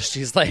just... Oh, yeah.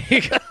 She's like,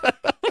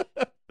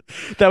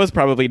 That was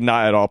probably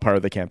not at all part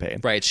of the campaign.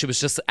 right. She was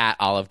just at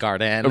Olive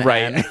Garden.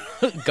 Right.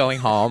 and going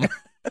home.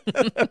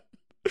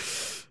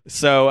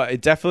 So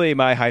definitely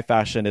my high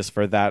fashion is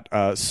for that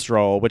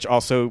stroll, which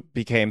also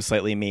became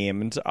slightly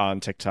memed on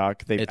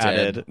TikTok. They've It did.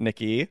 added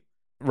Nikki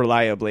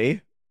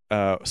reliably,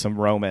 some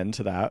Roman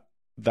to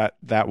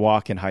that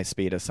walk in high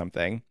speed is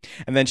something.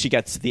 And then she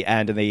gets to the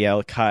end and they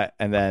yell cut,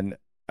 and then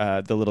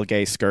the little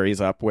gay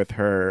scurries up with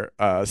her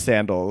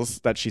sandals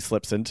that she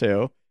slips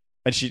into,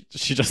 and she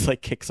just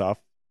like kicks off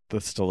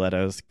the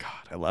stilettos.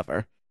 God, I love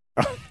her.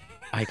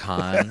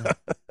 Icon.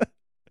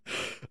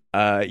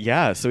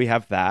 Yeah, so we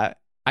have that.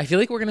 I feel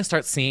like we're going to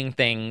start seeing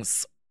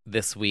things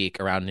this week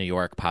around New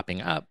York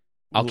popping up.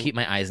 I'll keep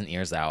my eyes and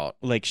ears out.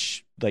 Like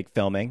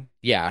filming.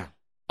 Yeah.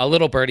 A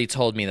little birdie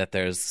told me that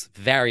there's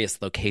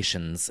various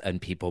locations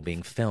and people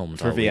being filmed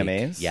For all week.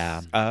 VMAs? Yeah.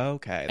 Oh,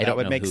 okay. That don't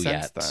would know make who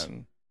sense yet.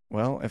 then.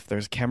 Well, if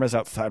there's cameras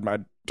outside my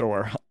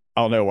door,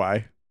 I'll know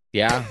why.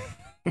 Yeah.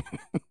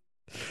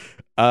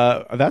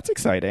 That's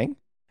exciting.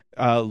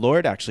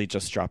 Lord actually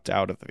just dropped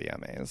out of the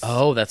VMAs.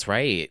 Oh, that's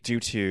right. Due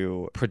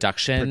to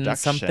Production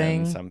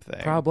something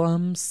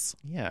problems.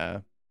 Yeah.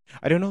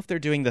 I don't know if they're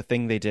doing the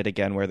thing they did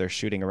again where they're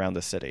shooting around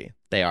the city.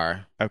 They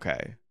are.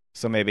 Okay.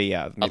 So maybe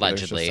there's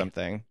Allegedly. just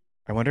something.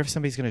 I wonder if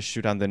somebody's going to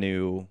shoot on the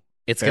new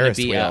It's going Ferris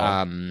to be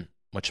wheel.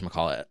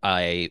 whatchamacallit,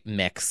 a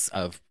mix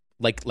of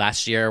like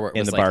last year where it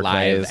In was the like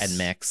live Barclays. and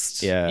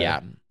mixed. Yeah.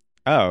 Yeah.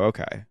 Oh,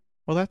 okay.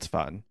 Well, that's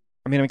fun.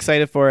 I mean, I'm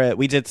excited for it.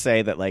 We did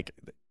say that, like,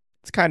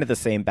 it's kind of the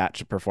same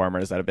batch of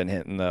performers that have been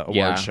hitting the award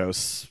Yeah. show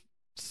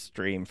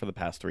stream for the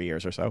past 3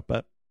 years or so.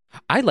 But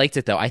I liked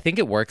it though. I think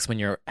it works when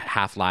you're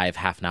half live,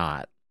 half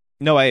not.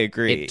 no, I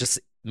agree. It just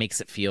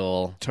makes it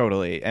feel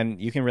Totally. And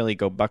you can really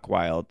go buck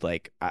wild.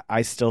 Like,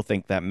 I still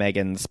think that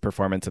Megan's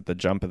performance at the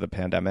jump of the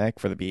pandemic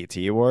for the BET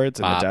Awards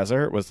in the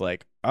desert was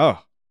like,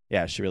 oh,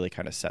 yeah, she really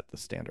kind of set the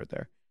standard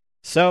there.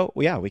 So,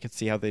 yeah, we could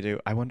see how they do.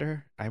 I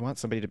want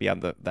somebody to be on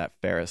that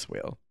Ferris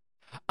wheel.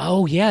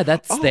 Oh yeah,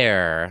 that's Oh.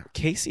 there.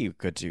 Casey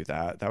could do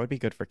that. That would be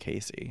good for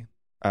Casey.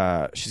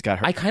 She's got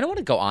her. I kind of want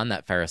to go on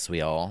that Ferris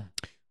wheel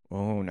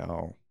Oh,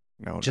 no.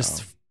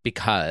 just no.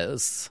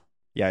 because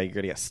Yeah, you're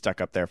going to get stuck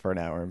up there for an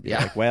hour and be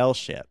Yeah. like, well,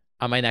 shit.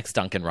 on my next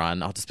Dunkin'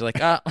 run, I'll just be like,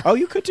 Oh,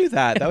 you could do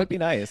that. That would be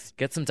nice.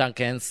 get some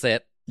Dunkin',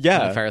 sit on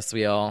Yeah. the Ferris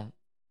wheel,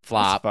 It's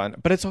flop. fun.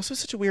 But it's also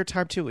such a weird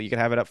time, too. You can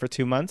have it up for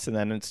 2 months and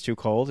then it's too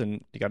cold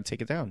and you got to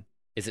take it down.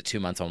 Is it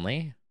 2 months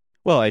only?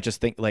 Well, I just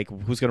think, like,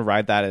 who's going to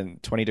ride that in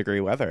 20-degree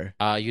weather?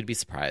 You'd be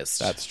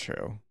surprised. That's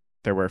true.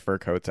 There were fur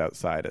coats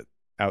outside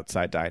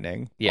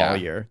dining Yeah. all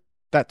year.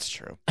 That's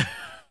true.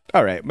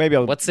 All right, maybe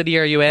I'll What city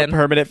are you a in?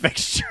 permanent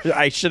fixture.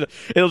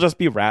 It'll just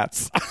be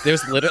rats.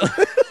 There's literally,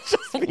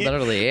 Just be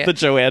literally the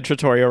Joanne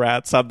Trattoria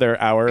rats on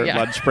their hour Yeah.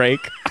 lunch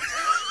break.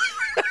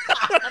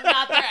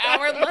 not their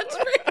hour lunch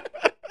break.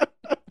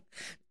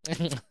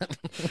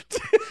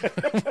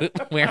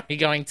 Where are we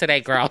going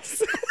today,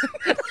 girls?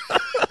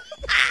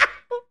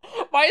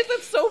 Why is that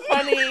so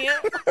funny?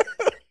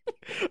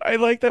 I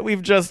like that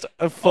we've just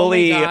Oh my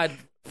fully God.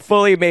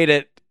 made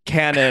it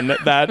canon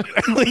that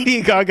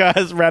Lady Gaga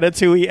has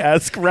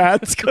Ratatouille-esque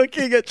rats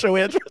cooking at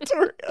Joanne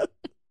Trattoria.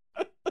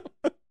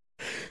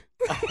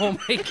 Oh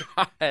my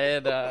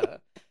God.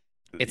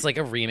 It's like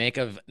a remake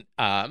of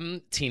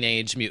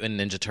Teenage Mutant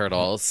Ninja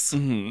Turtles,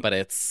 Mhm. but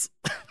it's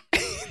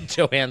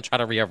Joanne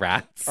Trattoria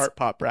rats. Art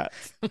pop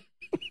rats.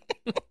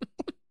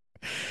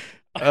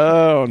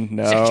 Oh,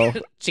 no.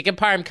 Chicken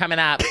parm coming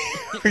up.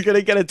 We're going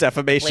to get a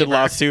defamation Flavor.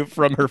 lawsuit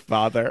from her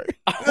father.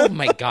 Oh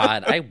my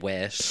God, I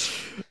wish.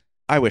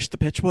 I wish the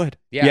pitch would.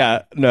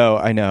 Yeah. No,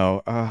 I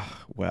know.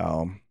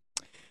 Well.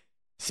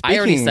 I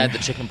already Speaking- said the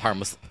chicken parm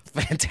was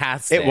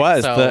fantastic. It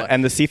was. So,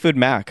 And the seafood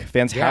mac. yeah,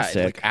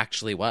 Fantastic. it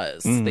actually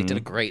was. They did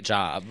a great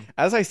job.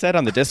 As I said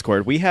on the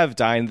Discord, we have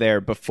dined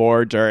there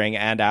before, during,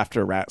 and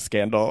after Rat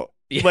Scandal.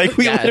 Like,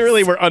 we Yes.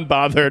 literally were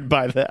unbothered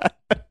by that.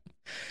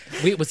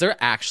 Wait, was there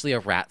actually a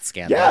rat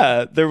scandal?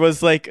 Yeah, there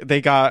was like,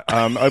 they got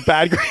a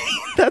bad grade.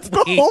 That's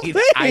the whole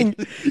thing.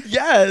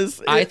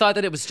 Yes. I thought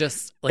that it was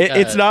just like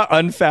it's not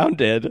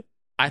unfounded.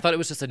 I thought it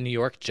was just a New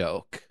York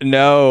joke.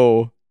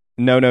 No.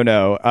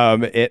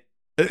 It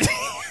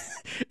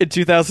in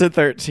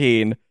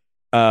 2013,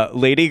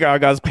 Lady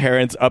Gaga's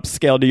parents'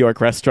 upscale New York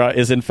restaurant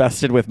is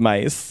infested with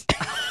mice.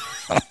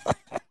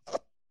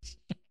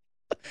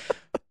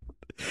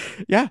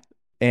 Yeah,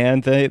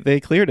 and they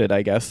cleared it,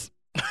 I guess.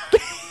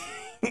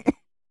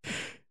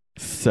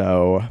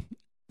 So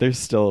there's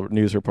still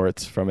news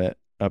reports from it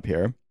up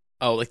here.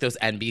 Oh, like those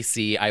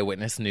NBC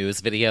Eyewitness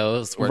News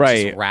videos where it's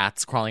Right. just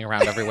rats crawling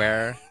around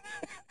everywhere.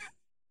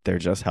 They're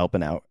just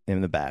helping out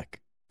in the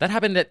back. That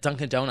happened at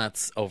Dunkin'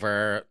 Donuts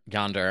over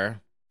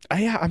yonder.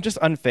 Yeah, I'm just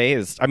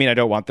unfazed. I mean, I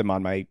don't want them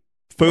on my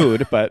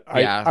food, but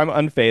Yeah. I'm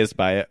unfazed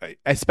by it.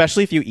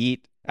 Especially if you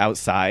eat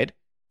outside,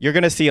 you're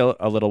gonna see a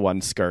little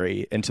one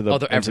scurry into the Oh,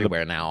 they're into the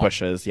everywhere now.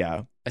 bushes.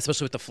 Yeah.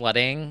 Especially with the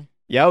flooding.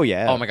 Yeah. Oh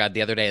yeah. Oh my God,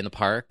 the other day in the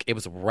park, it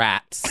was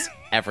rats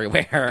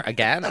everywhere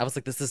again. I was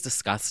like, this is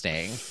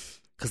disgusting.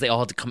 Because they all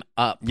had to come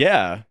up.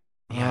 Yeah.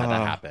 Yeah,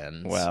 that Oh,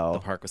 happened. well. The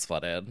park was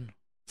flooded.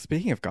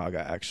 Speaking of Gaga,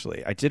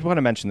 actually, I did want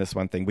to mention this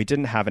one thing. We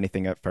didn't have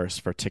anything at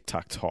first for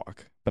TikTok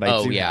talk, but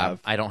I do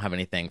have. I don't have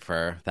anything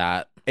for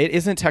that. It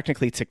isn't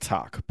technically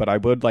TikTok, but I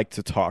would like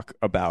to talk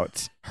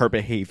about her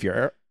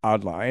behavior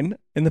online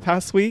in the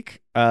past week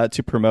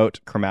to promote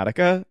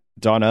Chromatica,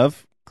 Dawn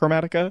of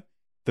Chromatica.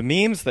 The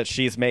memes that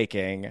she's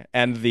making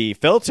and the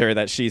filter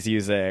that she's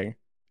using,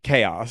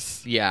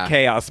 chaos. Yeah.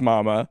 Chaos,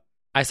 mama.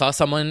 I saw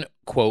someone,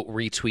 quote,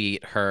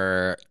 retweet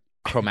her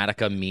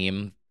Chromatica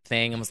meme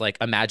thing and was like,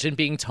 imagine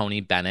being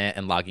Tony Bennett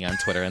and logging on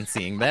Twitter and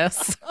seeing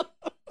this.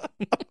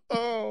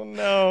 Oh,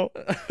 no.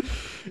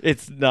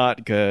 It's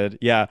not good.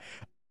 Yeah.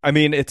 I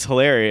mean, it's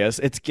hilarious.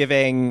 It's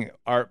giving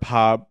art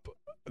pop.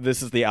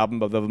 This is the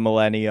album of the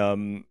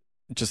millennium.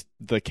 Just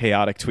the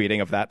chaotic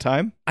tweeting of that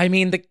time. I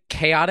mean, the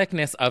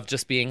chaoticness of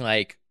just being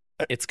like,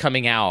 it's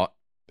coming out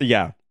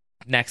Yeah.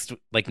 next,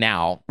 like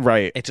now.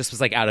 Right. It just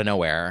was like out of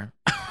nowhere.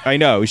 I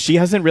know. She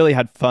hasn't really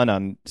had fun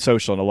on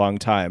social in a long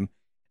time.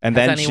 And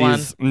Has then anyone?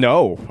 she's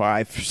no,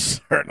 I've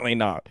certainly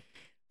not.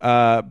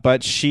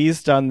 But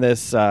she's done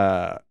this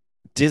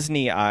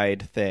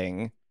Disney-eyed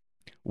thing,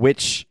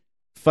 which,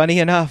 funny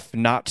enough,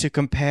 not to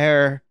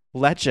compare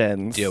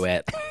Legends. Do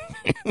it.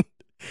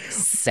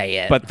 Say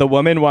it. But the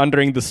woman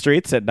wandering the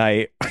streets at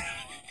night,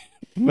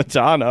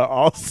 Madonna,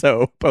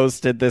 also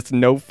posted this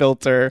no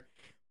filter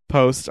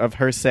post of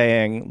her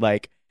saying,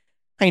 like,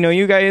 I know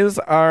you guys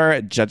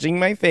are judging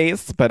my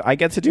face, but I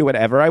get to do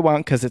whatever I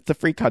want because it's a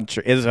free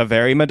country. It's a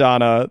very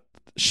Madonna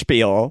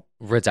spiel.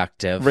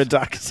 Reductive.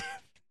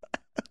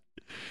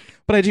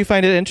 But I do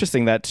find it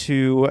interesting that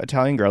two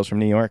Italian girls from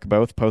New York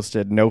both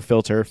posted no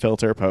filter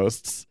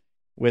posts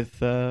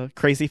with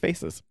crazy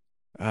faces.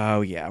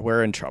 Oh, yeah,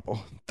 we're in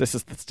trouble. This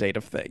is the state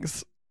of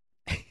things.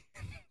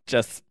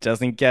 Just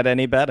doesn't get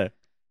any better.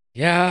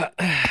 Yeah,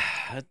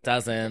 it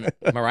doesn't.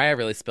 Mariah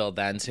really spilled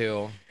then,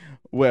 too.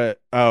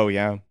 What? Oh,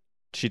 yeah,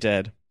 she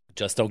did.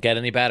 Just don't get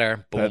any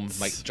better. Boom.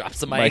 That's- Mic drops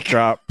the Mic mic.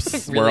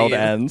 drops. Really World is.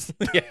 ends.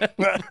 Yeah.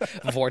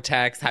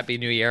 Vortex. Happy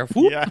New Year.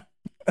 Whoop. Yeah.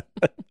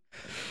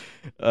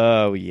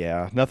 Oh,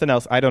 yeah. Nothing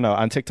else. I don't know.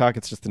 On TikTok,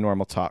 it's just the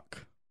normal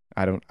talk.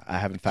 I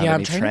haven't found Yeah,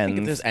 any I'm trying trends. to think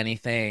if there's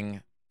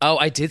anything. Oh,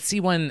 I did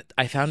see one.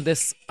 I found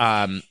this.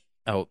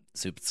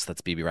 Oops,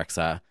 that's BB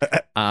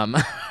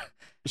Rexa.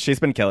 She's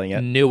been killing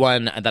it. New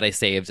one that I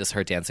saved is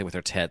her dancing with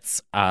her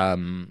tits.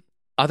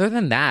 Other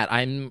than that,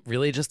 I'm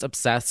really just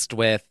obsessed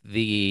with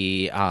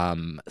the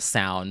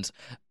sound.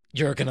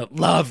 You're gonna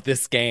love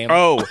this game.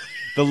 Oh,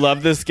 the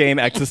Love This Game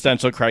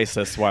existential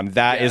crisis one.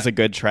 That is Yeah. a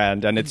good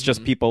trend. And it's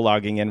just people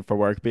logging in for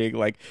work, being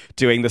like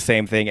doing the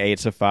same thing 8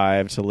 to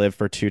 5 to live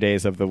for 2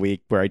 days of the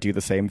week where I do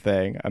the same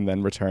thing and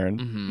then return.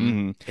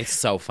 Mhm. It's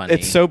so funny.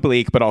 It's so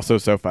bleak, but also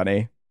so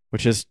funny,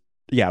 which is,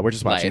 yeah, we're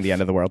just watching Life. the end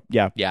of the world.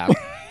 Yeah. Yeah.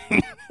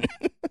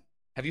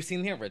 Have you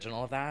seen the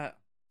original of that?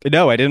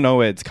 No, I didn't know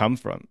where it's come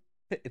from.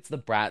 It's the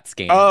Bratz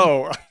game.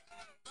 Oh,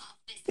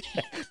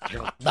 You're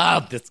gonna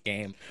love this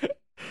game.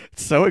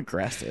 it's so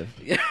aggressive.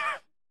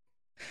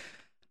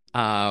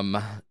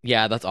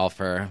 Yeah, that's all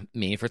for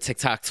me for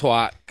TikTok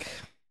talk.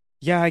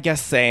 Yeah, I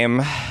guess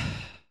same.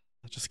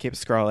 Just keep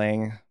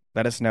scrolling.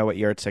 Let us know what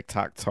your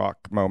TikTok talk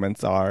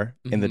moments are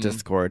in the Mhm.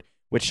 Discord.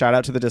 Which, shout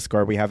out to the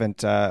Discord. We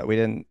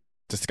didn't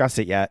discuss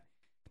it yet.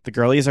 The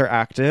girlies are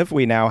active.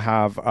 We now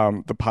have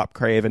the Pop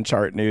Crave and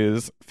Chart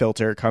News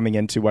filter coming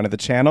into one of the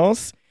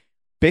channels.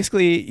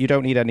 Basically, you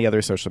don't need any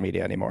other social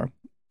media anymore.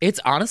 It's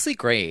honestly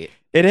great.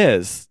 It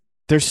is.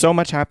 There's so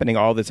much happening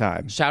all the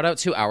time. Shout out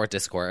to our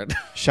Discord.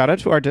 Shout out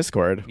to our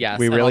Discord. Yes,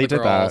 we and all really the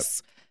did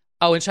girls.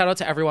 Oh, and shout out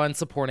to everyone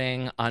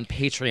supporting on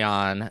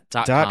patreon.com.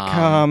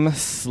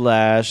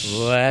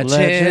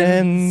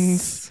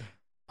 .com/legends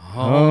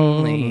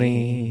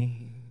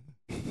only.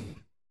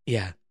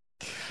 Yeah.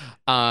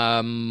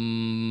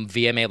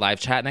 VMA live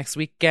chat next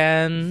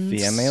weekend.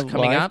 VMA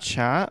coming live up.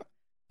 chat.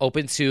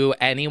 Open to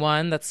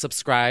anyone that's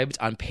subscribed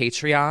on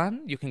Patreon.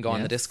 You can go on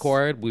the Yes.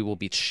 Discord. We will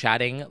be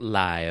chatting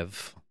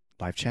live.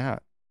 Live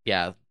chat.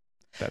 Yeah.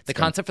 That's The good.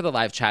 concept for the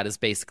live chat is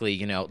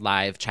basically,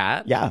 live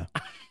chat. Yeah.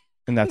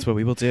 And that's what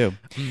we will do.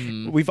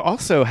 Mhm. We've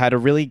also had a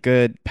really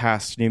good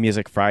past New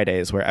Music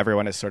Fridays where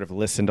everyone has sort of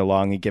listened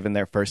along and given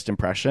their first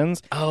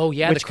impressions. Oh,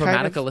 yeah. The Which kind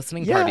Chromatica of-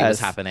 listening party was Yes.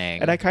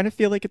 happening. And I kind of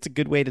feel like it's a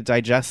good way to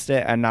digest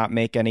it and not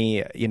make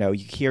any, you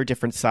hear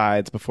different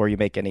sides before you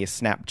make any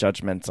snap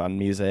judgments on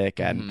music,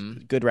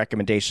 and good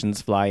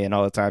recommendations fly in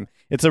all the time.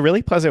 It's a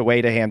really pleasant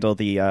way to handle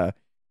the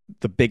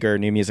bigger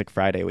New Music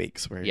Friday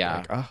weeks where Yeah. you're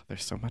like, oh,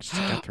 there's so much to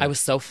get through. I was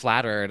so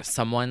flattered.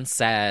 Someone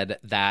said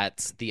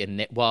that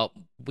well,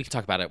 we can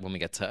talk about it when we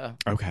get to,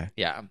 Okay.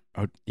 yeah.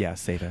 Oh, yeah,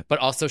 save it. But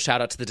also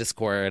shout out to the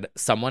Discord.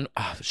 Someone,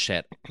 oh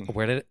shit,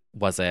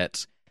 was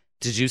it?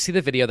 Did you see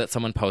the video that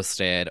someone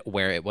posted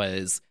where it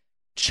was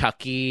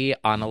Chucky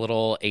on a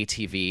little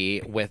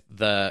ATV with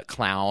the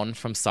clown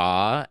from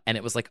Saw, and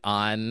it was like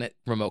on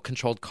remote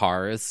controlled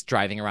cars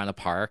driving around a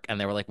park, and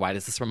they were like, why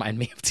does this remind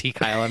me of T.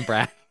 Kyle and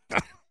Brad?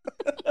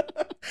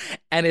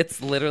 And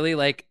it's literally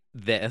like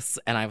this,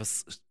 and I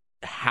was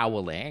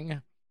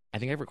howling. I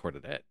think I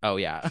recorded it. Oh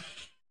yeah.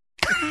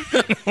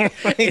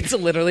 It's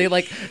literally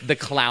like the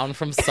clown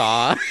from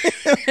Saw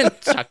and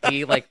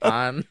Chucky like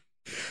on.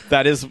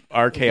 That is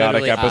our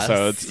chaotic Literally us.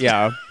 episodes.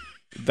 Yeah.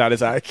 That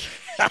is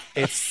accurate.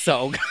 It's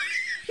so good.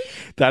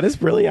 That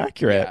is really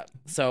accurate. Yeah.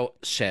 So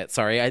shit.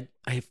 Sorry, I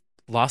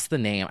lost the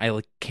name.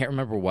 I can't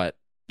remember what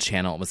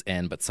channel it was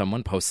in, but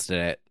someone posted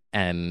it,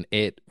 and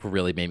it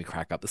really made me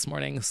crack up this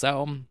morning.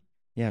 So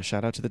Yeah,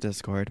 shout out to the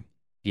Discord.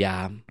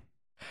 yeah.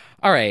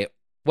 All right.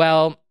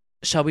 Well,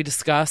 shall we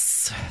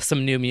discuss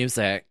some new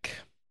music?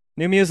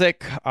 New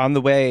music on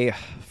the way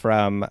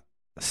from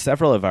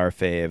several of our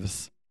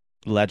faves,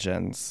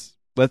 legends.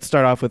 Let's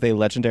start off with a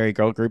legendary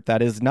girl group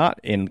that is not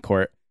in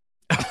court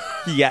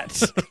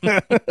yet.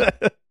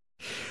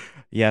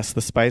 Yes,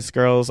 the Spice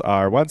Girls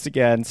are once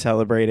again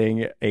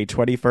celebrating a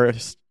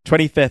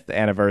 25th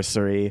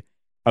anniversary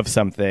of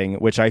something,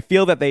 which I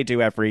feel that they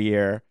do every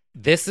year.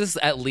 This is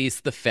at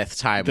least the fifth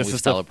time This we've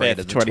is the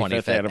celebrated the fifth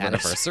 25th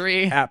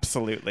anniversary.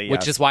 Absolutely,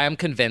 Which yes. is why I'm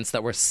convinced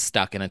that we're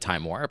stuck in a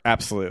time warp.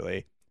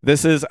 Absolutely.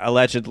 This is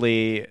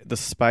allegedly the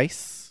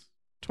Spice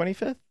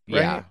 25th, right?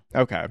 Yeah.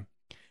 Okay.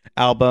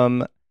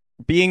 Album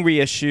being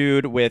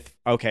reissued with,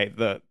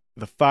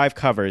 the 5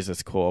 covers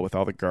is cool with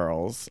all the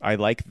girls. I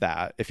like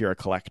that. If you're a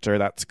collector,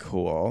 that's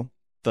cool.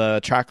 The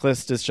track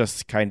list is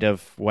just kind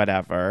of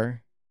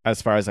whatever,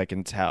 as far as I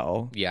can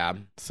tell. Yeah.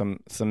 Some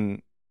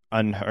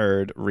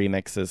unheard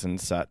remixes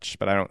and such,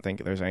 but I don't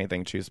think there's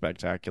anything too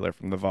spectacular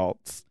from the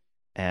vaults.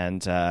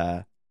 And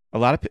a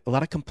lot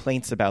of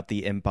complaints about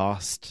the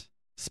embossed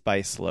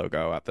Spice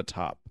logo at the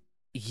top.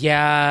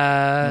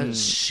 Yeah.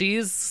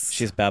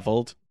 She's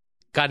beveled.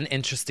 got an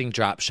interesting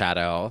drop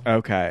shadow.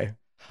 Okay.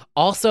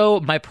 Also,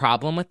 my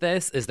problem with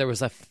this is there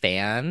was a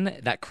fan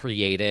that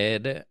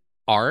created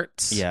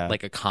art, Yeah.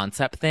 like a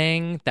concept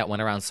thing that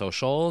went around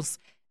socials,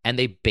 and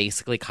they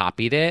basically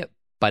copied it,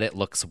 but it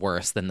looks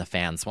worse than the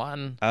fans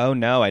one. Oh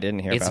no, I didn't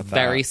hear It's about that.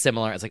 very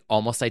similar. It's like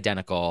almost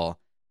identical.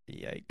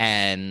 Yikes.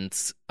 And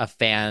a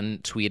fan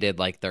tweeted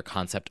like their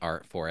concept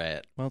art for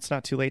it. Well, it's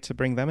not too late to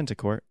bring them into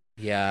court.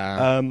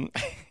 Yeah.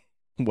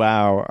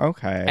 Wow.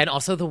 Okay. And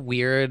also the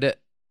weird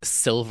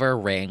silver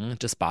ring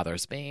just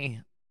bothers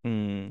me.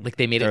 Like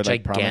they made it Their,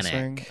 promise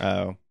gigantic. ring?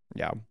 Oh,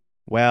 yeah.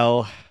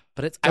 Well,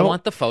 But it's I Don't-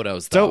 want the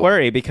photos though. don't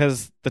worry,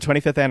 because the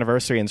 25th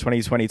anniversary in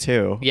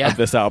 2022 Yeah. of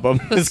this album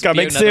is Be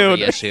coming another soon.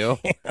 reissue.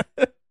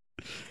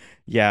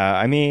 Yeah,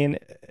 I mean,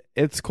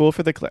 it's cool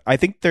for the. I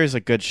think there's a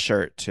good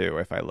shirt too,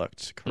 if I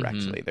looked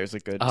correctly. There's a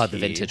good. Oh, the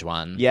tee. vintage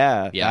one.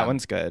 Yeah, Yeah. that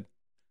one's good.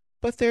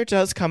 But there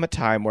does come a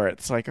time where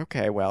it's like,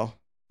 okay, well,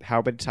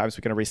 how many times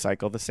are we going to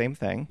recycle the same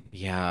thing?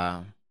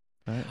 Yeah.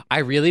 Right. I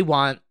really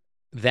want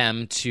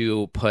them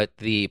to put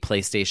the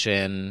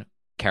PlayStation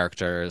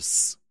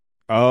characters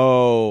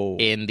Oh,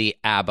 in the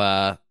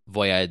ABBA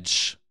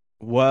Voyage.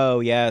 whoa,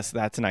 yes,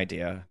 that's an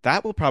idea.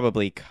 That will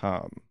probably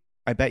come.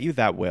 I bet you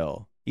that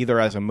will, either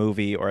as a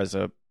movie or as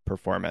a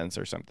performance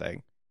or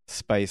something.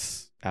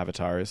 Spice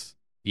avatars,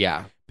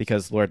 Yeah.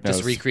 because Lord knows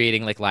Just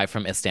recreating like live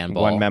from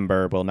Istanbul. one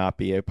member will not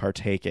be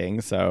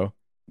partaking, so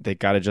they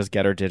got to just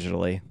get her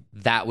digitally,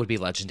 That would be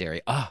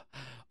legendary.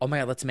 Oh my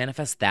God, let's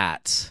manifest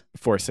that.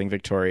 forcing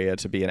Victoria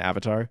to be an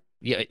avatar.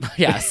 Yeah,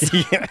 yes.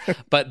 Yeah.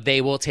 But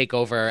they will take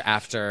over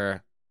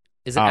after.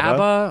 Is it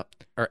ABBA? ABBA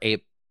or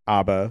Ape?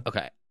 ABBA.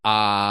 Okay.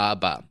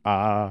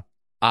 ABBA.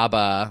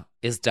 ABBA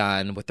is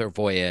done with their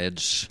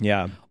voyage.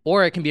 Yeah,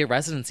 Or it can be a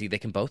residency. They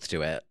can both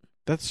do it.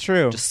 that's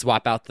true. Just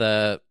swap out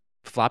the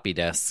floppy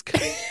disk.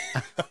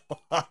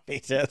 floppy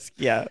disk.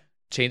 Yeah.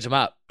 Change them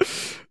up.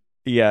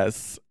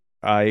 Yes,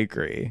 I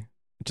agree.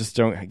 Just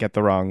don't get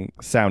the wrong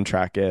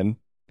soundtrack in.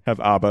 Have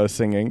ABBA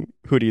singing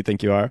Who Do You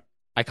Think You Are?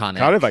 Iconic.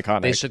 Kind of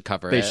iconic. They should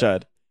cover it. They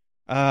should.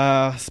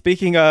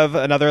 Speaking of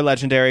another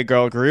legendary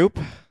girl group,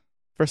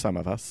 for some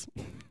of us,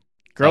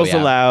 Girls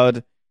yeah.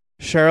 Aloud,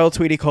 Cheryl,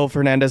 Tweety, Cole,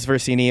 Fernandez,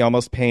 Versini,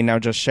 Almost Pain, now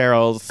just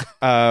Cheryl's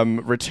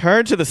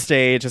return to the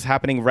stage is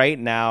happening right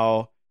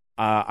now.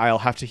 I'll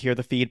have to hear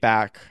the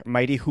feedback.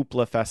 Mighty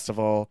Hoopla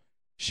Festival.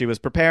 She was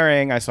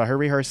preparing. I saw her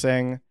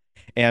rehearsing.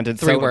 And in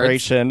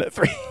celebration,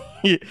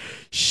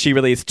 she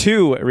released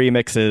 2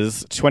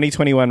 remixes,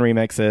 2021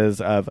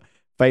 remixes of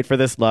Fight for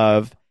This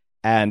Love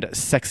and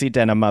Sexy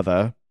Denna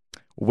Mother,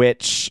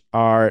 which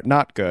are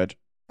not good.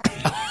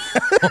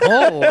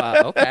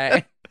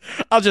 Okay.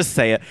 I'll just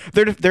say it.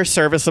 They're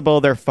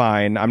serviceable. They're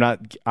fine. I'm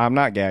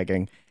not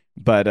gagging,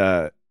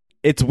 but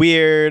it's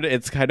weird.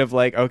 It's kind of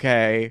like,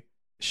 okay,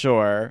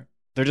 sure.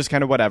 They're just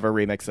kind of whatever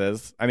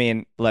remixes. I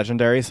mean,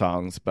 legendary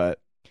songs, but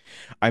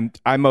I'm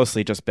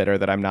mostly just bitter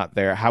that I'm not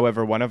there.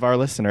 However, one of our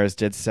listeners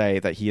did say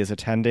that he is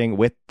attending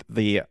with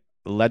the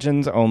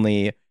Legends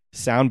Only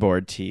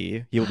soundboard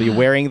tee. He will be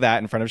wearing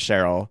that in front of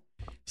Cheryl.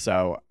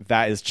 So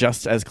that is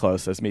just as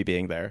close as me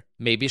being there.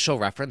 Maybe she'll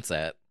reference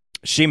it.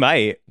 She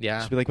might.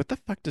 Yeah. She'll be like, what the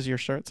fuck does your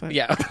shirt say?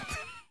 Yeah.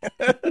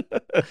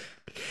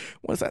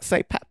 What does that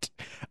say, Pat?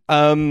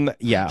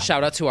 Yeah.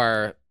 Shout out to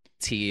our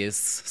tees.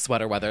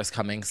 Sweater weather's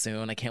coming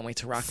soon. I can't wait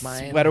to rock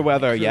mine. Sweater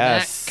weather, My crew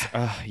yes.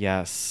 neck.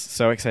 Yes.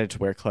 So excited to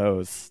wear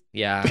clothes.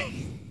 Yeah.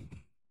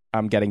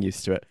 I'm getting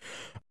used to it.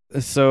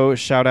 So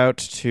shout out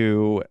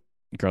to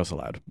Girls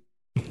Aloud.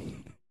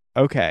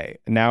 Okay,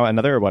 now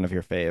another one of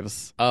your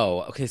faves.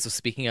 Oh, okay. So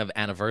speaking of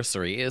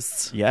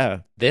anniversaries, Yeah.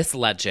 this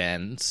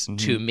legend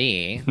to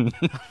me,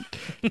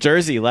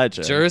 Jersey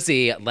legend.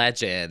 Jersey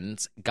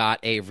legend,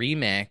 got a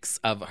remix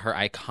of her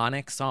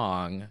iconic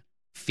song,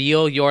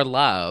 Feel Your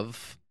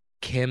Love,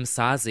 Kim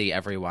Sazi,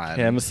 everyone.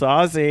 Kim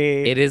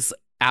Sazi. It is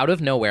out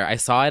of nowhere. I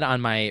saw it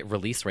on my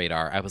release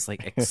radar. I was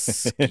like,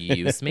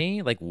 excuse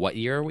me? Like, what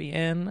year are we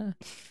in?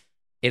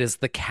 It is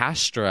the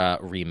Castra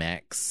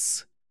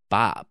remix,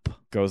 Bop.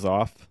 Goes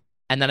off.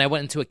 And then I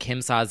went into a Kim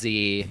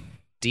Sazi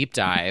deep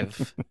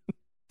dive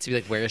to be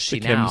like, where is she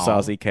The now? Kim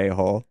Sazi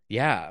K-hole.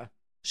 Yeah.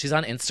 She's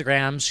on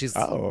Instagram. She's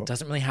Oh.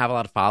 doesn't really have a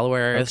lot of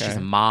followers. Okay. She's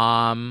a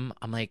mom.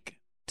 I'm like,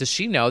 does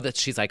she know that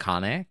she's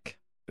iconic?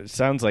 It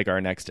sounds like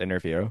our next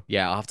interview.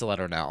 Yeah, I'll have to let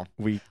her know.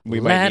 We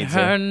might let need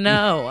her to.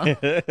 know.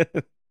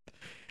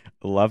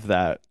 Love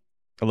that.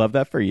 I love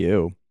that for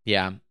you.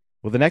 Yeah.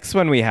 Well, the next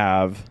one we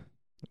have,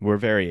 we're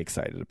very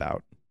excited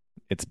about.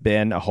 It's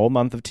been a whole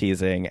month of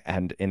teasing,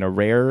 and in a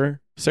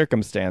rare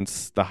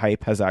circumstance, the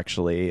hype has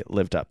actually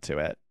lived up to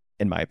it,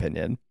 in my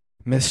opinion.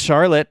 Miss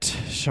Charlotte,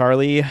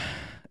 Charlie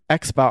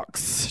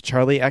Xbox,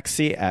 Charlie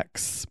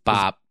XCX,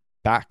 Bop.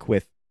 back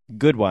with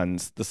good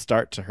ones, the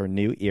start to her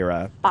new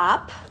era.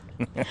 Bop.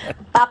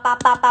 Bop,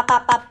 bop, bop, bop,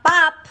 bop, bop,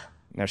 bop.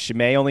 Now, she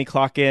may only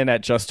clock in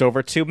at just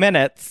over 2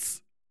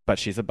 minutes, but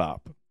she's a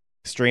bop.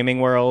 Streaming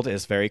world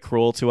is very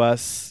cruel to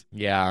us.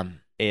 Yeah.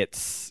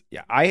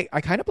 I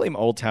kind of blame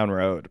Old Town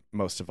Road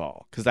most of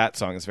all, because that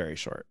song is very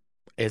short.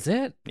 Is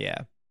it?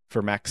 Yeah,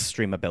 for max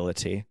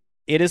streamability.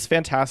 It is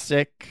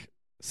fantastic.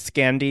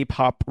 Scandi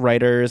pop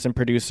writers and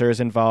producers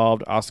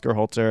involved. Oscar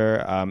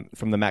Holter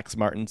from the Max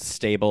Martin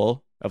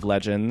stable of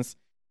legends.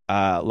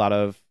 A lot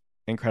of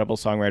incredible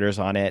songwriters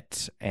on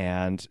it.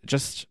 And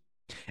just,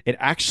 it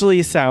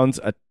actually sounds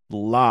a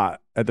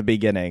lot at the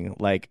beginning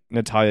like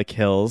Natalia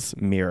Kill's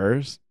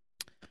Mirrors.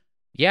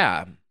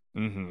 Yeah.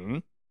 Mm-hmm.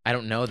 I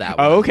don't know that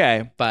one. Oh,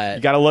 okay. But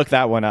You got to look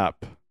that one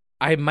up.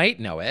 I might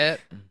know it.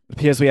 It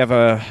appears we have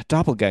a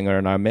doppelganger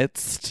in our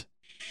midst.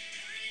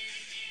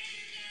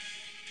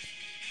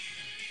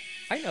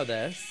 I know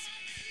this.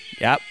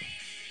 Yep.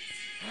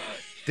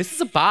 This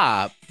is a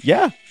bop.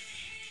 Yeah.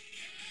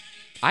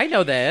 I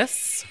know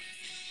this.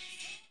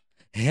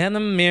 And the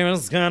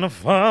mirror's gonna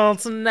fall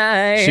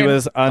tonight. She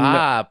was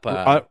Bop.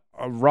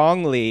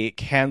 wrongly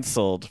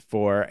canceled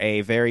for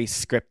a very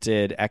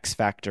scripted X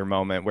Factor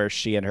moment where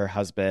she and her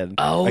husband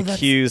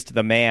accused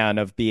the man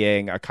of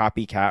being a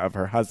copycat of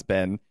her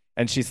husband.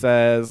 And she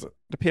says, it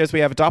appears we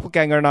have a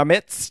doppelganger in our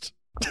midst.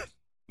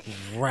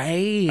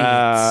 Right.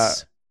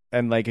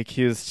 And like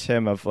accused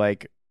him of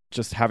like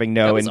just having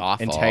no That was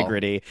awful.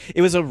 integrity.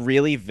 It was a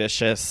really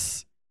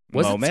vicious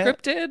moment.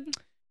 it scripted?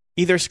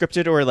 Either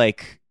scripted or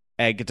like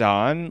egged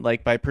on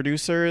like by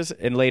producers.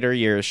 In later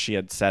years she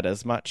had said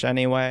as much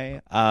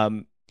anyway,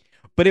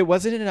 but it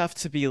wasn't enough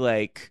to be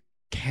like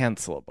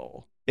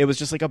cancelable. It was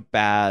just like a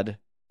bad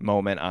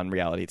moment on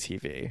reality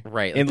TV,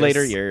 Right. in like later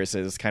there's- years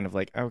is kind of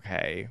like,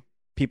 okay,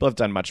 people have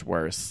done much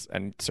worse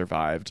and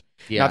survived.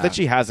 Yeah. Not that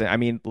she hasn't. I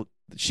mean,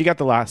 she got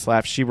the last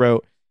laugh. She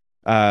wrote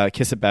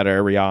Kiss It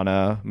Better,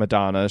 Rihanna,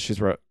 Madonna, she's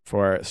wrote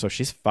for, so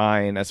she's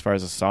fine as far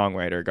as a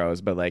songwriter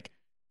goes, but like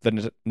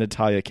the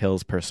Natalia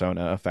Kills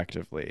persona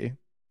effectively.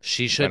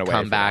 She should went away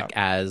come for back that.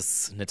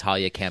 as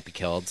Natalia Can't Be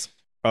Killed.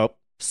 Oh,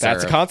 that's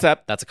a Serve.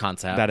 concept. That's a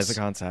concept. That is a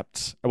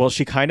concept. Well,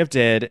 she kind of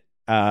did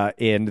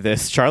in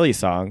this Charlie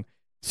song.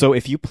 So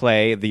if you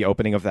play the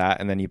opening of that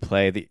and then you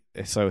play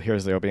so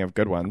here's the opening of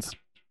Good Ones.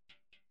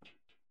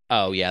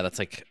 Oh yeah, that's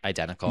like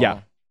identical.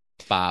 Yeah.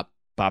 Bop.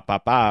 Bop,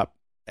 bop, bop.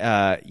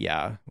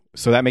 Yeah.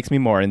 So that makes me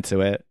more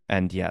into it.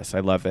 And yes, I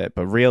love it.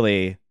 But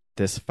really,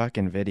 this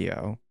fucking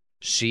video.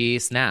 She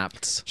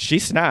snapped. She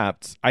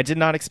snapped. I did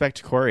not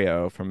expect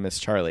choreo from Miss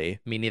Charlie.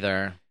 Me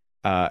neither.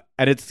 And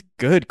it's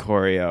good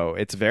choreo.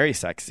 It's very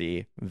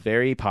sexy,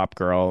 very pop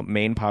girl,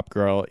 main pop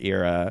girl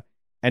era.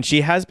 And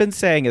she has been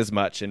saying as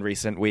much in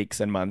recent weeks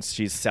and months.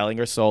 She's selling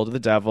her soul to the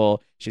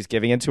devil. She's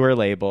giving into her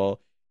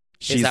label.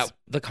 Is that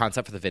the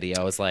concept for the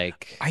video? Is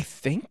like, I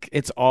think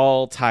it's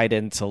all tied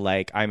into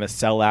like, I'm a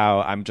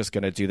sellout. I'm just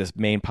going to do this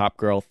main pop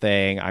girl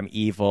thing. I'm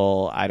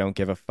evil. I don't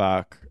give a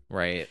fuck.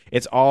 Right.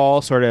 It's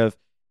all sort of,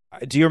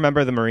 do you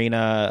remember the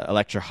Marina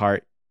Electra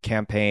Heart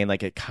campaign?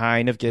 Like it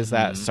kind of gives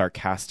that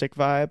sarcastic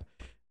vibe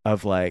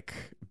of like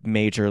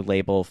major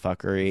label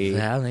fuckery.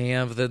 Valley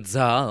of the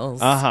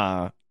Dolls.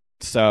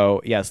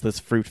 So yes, this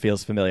fruit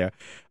feels familiar.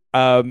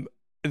 I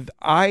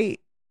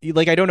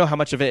don't know how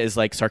much of it is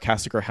like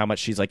sarcastic or how much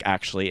she's like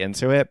actually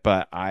into it,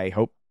 but I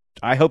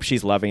hope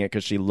she's loving it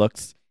because she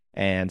looks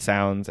and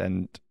sounds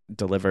and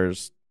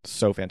delivers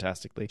so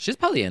fantastically. She's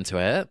probably into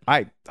it.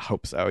 I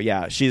hope so.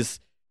 Yeah, she's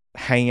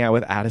hanging out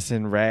with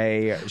Addison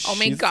Rae. Oh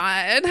my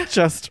God.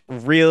 Just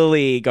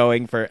really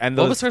going for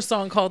what was her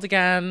song called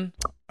again?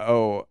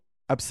 Oh,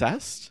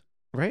 Obsessed,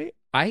 right?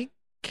 I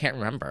can't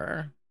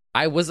remember.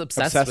 I was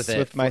obsessed with it.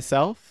 With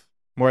myself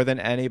more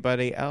than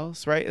anybody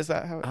else, right? Is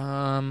that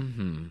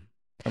how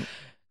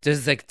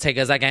just like take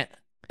a second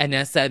and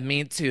then said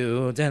me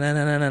too.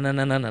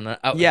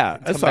 Oh, yeah,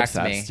 it's come back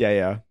to me.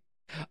 Yeah.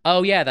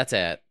 Oh yeah, that's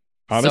it.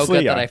 Honestly, so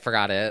good that I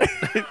forgot it.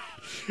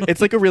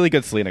 It's like a really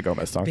good Selena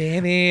Gomez song.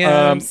 Baby,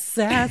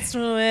 obsessed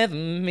with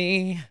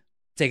me.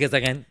 Take a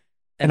second.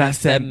 And I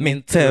said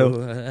me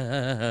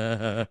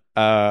too.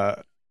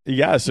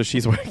 Yeah, so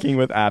she's working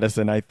with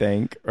Addison, I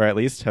think, or at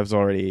least has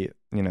already,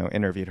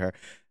 interviewed her.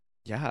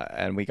 Yeah,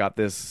 and we got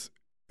this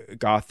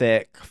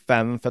gothic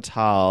femme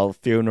fatale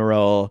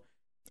funeral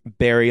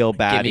burial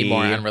baddie.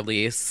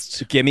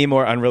 Give me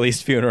more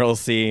unreleased funeral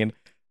scene.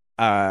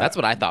 That's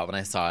what I thought when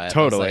I saw it.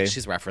 Totally. I was like,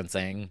 she's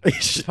referencing.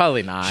 She's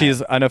probably not.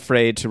 She's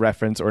unafraid to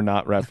reference or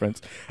not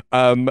reference.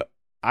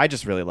 I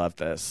just really love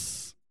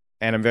this.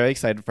 And I'm very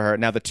excited for her.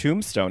 Now, the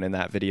tombstone in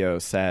that video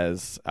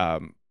says,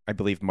 I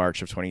believe,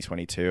 March of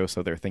 2022.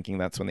 So they're thinking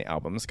that's when the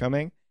album's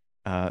coming.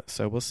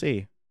 So we'll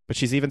see. But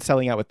she's even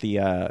selling out with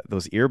the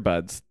those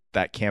earbuds,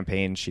 that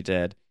campaign she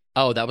did.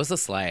 Oh, that was a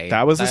slay.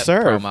 That was a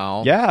serve.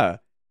 Promo. Yeah.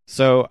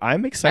 So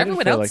I'm excited.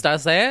 Everyone else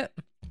does it.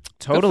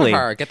 Totally. Good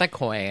for her. Get that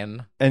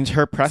coin. And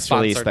her press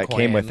release that coin.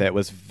 came with it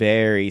was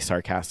very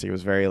sarcastic. It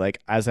was very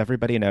like, as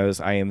everybody knows,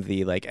 I am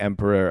the like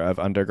emperor of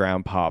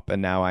underground pop, and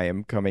now I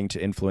am coming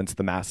to influence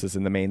the masses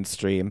in the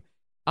mainstream.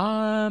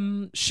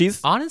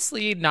 She's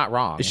honestly not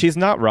wrong. She's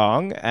not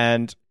wrong,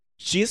 and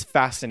she is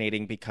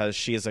fascinating because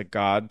she is a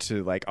god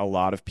to like a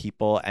lot of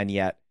people, and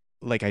yet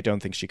like I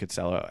don't think she could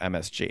sell a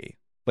MSG.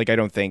 Like I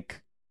don't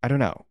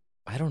know.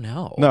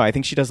 No, I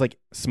think she does like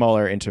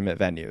smaller intimate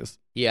venues.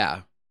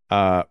 Yeah.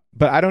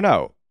 But I don't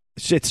know.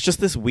 It's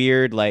just this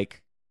weird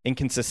like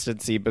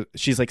inconsistency, but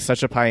she's like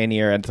such a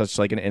pioneer and such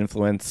like an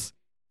influence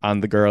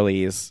on the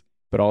girlies,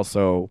 but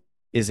also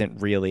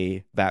isn't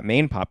really that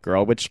main pop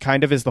girl, which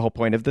kind of is the whole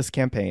point of this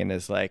campaign.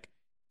 Is like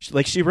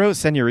she wrote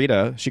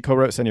Senorita. She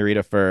co-wrote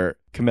Senorita for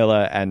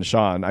Camila and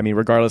Sean. I mean,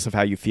 regardless of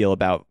how you feel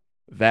about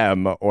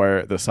them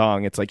or the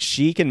song, it's like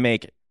she can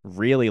make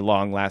really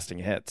long-lasting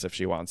hits if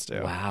she wants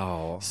to.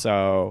 Wow.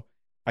 So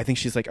I think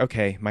she's like,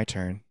 okay, my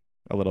turn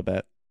a little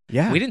bit.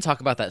 Yeah. We didn't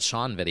talk about that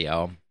Sean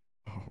video.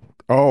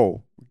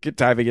 Oh,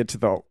 diving into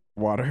the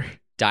water.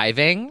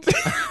 Diving?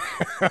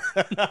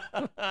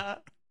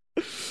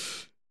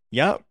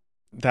 Yep.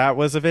 That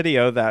was a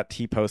video that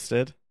he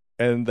posted,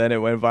 and then it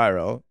went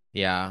viral.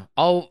 Yeah.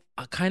 Oh,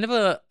 kind of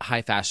a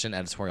high fashion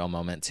editorial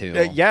moment,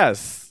 too.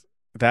 Yes.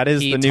 That is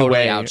the new totally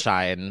way. He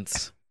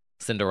outshined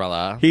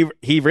Cinderella.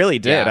 He really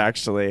did,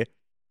 actually.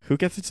 Who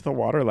gets into the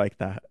water like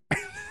that?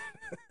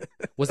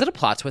 Was it a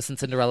plot twist in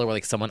Cinderella where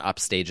like someone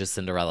upstages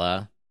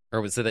Cinderella? Or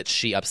was it that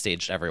she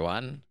upstaged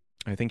everyone?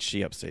 I think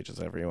she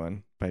upstages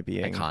everyone by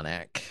being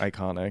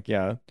iconic.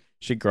 Yeah.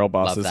 She girl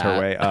bosses her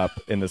way up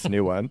in this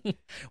new one.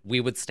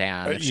 We would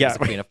stand if she was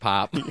the queen of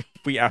pop.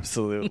 We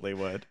absolutely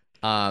would.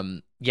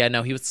 Yeah,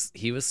 no, he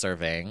was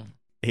serving.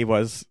 He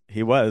was.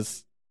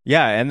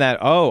 Yeah, and that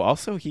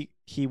also he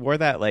wore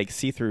that like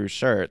see-through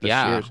shirt.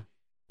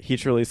 He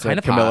truly said kind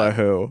of Camilla hot.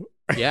 who.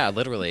 Yeah,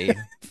 literally.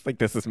 It's like,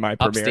 this is my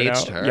premiere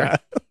Upstaged now. her.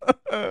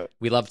 Yeah.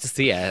 We love to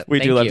see it. We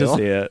do love to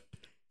see it.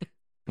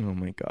 Oh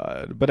my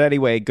God. But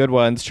anyway, Good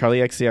Ones, Charlie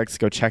XCX,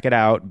 go check it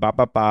out. Bop,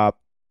 bop, bop.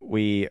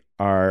 We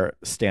are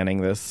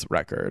standing this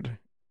record.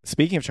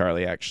 Speaking of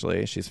Charlie,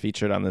 actually, she's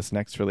featured on this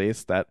next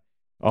release that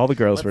all the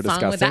girls were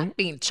discussing. What song would that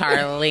be,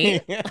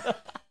 Charlie?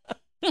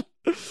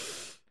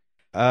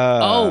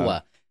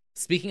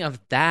 Speaking of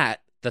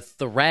that, the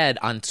thread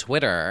on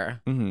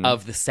Twitter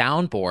of the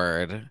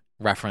soundboard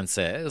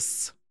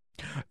references.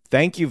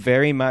 Thank you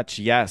very much.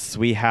 Yes,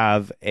 we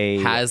have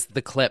Has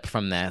the clip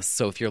from this.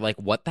 So if you're like,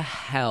 what the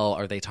hell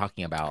are they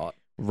talking about?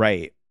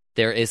 Right.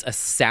 There is a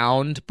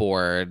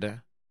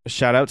soundboard.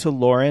 Shout out to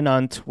Lauren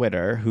on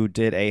Twitter, who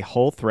did a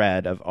whole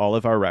thread of all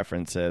of our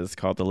references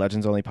called the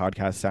Legends Only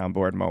Podcast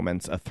Soundboard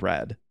Moments, a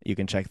thread. You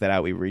can check that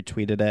out. We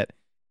retweeted it.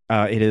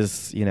 It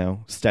is,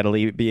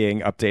 steadily being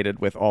updated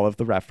with all of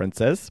the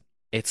references.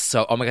 It's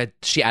so, oh my God,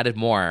 she added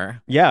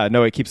more. Yeah,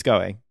 no, it keeps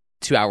going.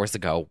 2 hours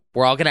ago.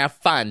 We're all going to have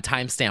fun.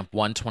 Timestamp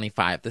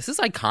 125. This is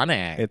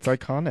iconic. It's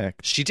iconic.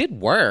 She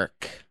did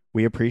work.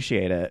 We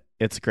appreciate it.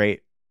 It's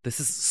great. This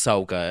is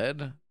so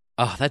good.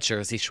 Oh, that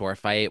Jersey Shore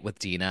fight with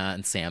Dina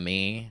and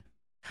Sammy.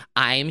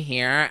 I'm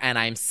here and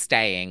I'm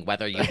staying,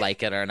 whether you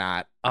like it or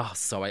not. Oh,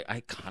 so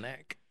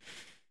iconic.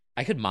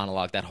 I could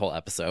monologue that whole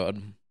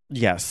episode.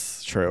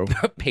 Yes, true.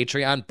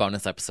 Patreon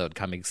bonus episode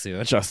coming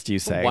soon. Just you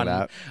saying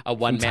that. A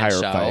one-man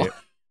show.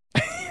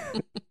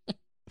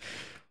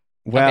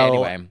 Well,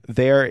 okay, anyway.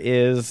 There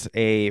is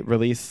a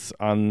release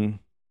on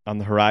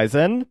the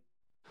horizon.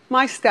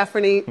 My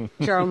Stephanie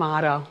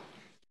Germano.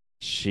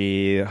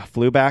 She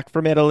flew back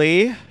from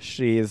Italy.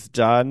 She's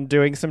done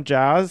doing some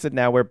jazz, and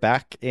now we're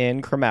back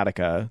in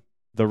Chromatica,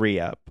 the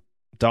re-up.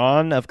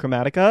 Dawn of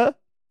Chromatica,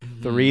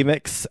 the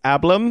remix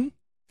album,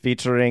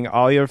 featuring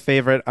all your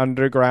favorite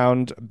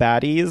underground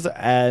baddies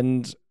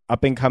and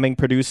up-and-coming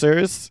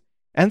producers,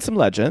 and some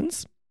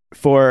legends,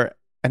 for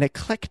an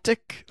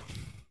eclectic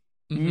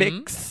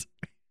mix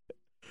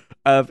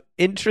of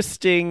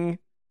interesting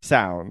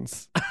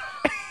sounds.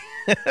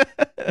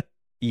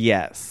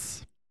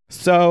 Yes.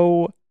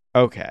 So,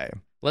 okay.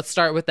 Let's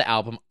start with the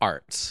album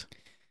art.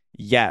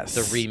 Yes.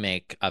 The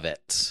remake of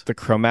it. The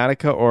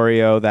Chromatica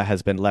Oreo that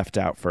has been left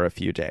out for a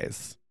few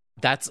days.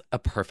 That's a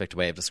perfect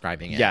way of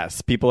describing it.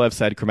 Yes. People have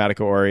said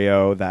Chromatica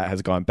Oreo that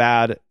has gone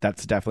bad.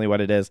 That's definitely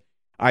what it is.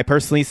 I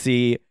personally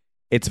see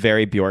it's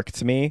very Bjork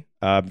to me.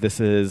 This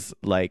is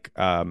like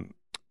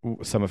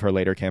some of her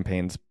later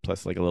campaigns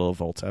plus like a little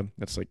Volta.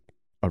 It's like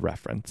a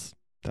reference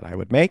that I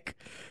would make.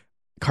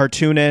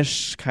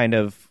 Cartoonish, kind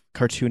of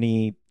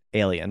cartoony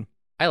alien.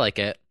 I like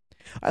it.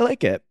 I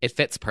like it. It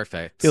fits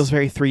perfect. Feels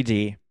very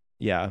 3D.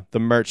 Yeah. The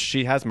merch,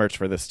 she has merch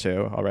for this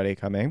too already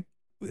coming.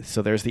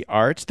 So there's the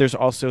art. There's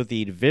also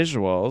the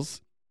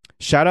visuals.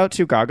 Shout out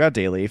to Gaga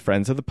Daily,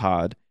 friends of the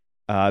pod.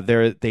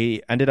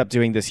 They ended up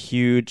doing this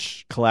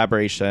huge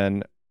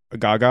collaboration,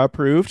 Gaga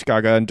approved,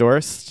 Gaga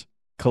endorsed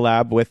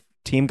collab with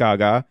Team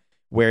Gaga,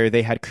 where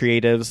they had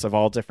creatives of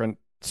all different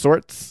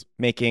sorts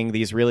making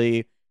these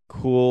really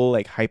cool,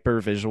 like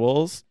hyper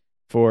visuals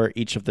for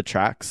each of the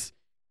tracks.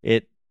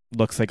 It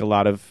looks like a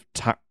lot of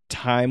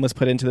time was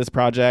put into this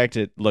project.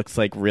 It looks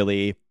like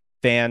really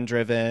fan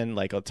driven,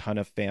 like a ton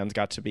of fans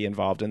got to be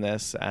involved in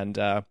this, and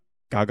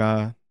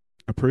Gaga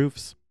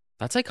approves.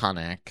 That's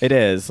iconic. It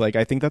is. Like,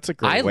 I think that's a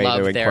great way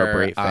to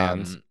incorporate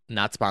fans.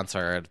 Not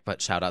sponsored,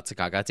 but shout out to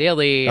Gaga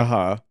Daily.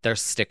 Their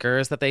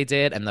stickers that they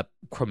did and the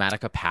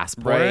Chromatica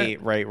passport.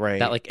 Right.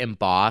 That like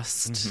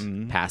embossed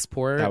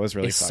passport. That was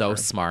really is so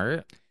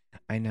smart.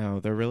 I know.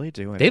 They're really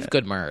doing They have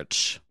good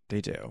merch.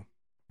 They do.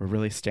 We're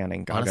really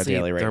standing Gaga Honestly,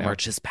 Daily right their now.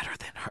 merch is better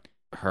than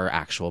her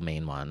actual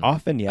main one.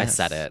 Often, yes. I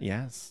said it.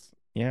 Yes.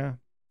 Yeah.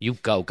 You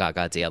go,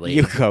 Gaga Daily.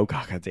 You go,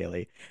 Gaga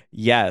Daily.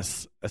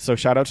 Yes. So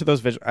shout out to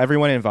those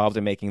everyone involved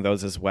in making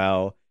those as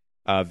well.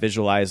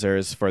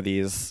 Visualizers for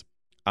these.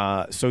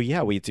 So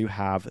yeah, we do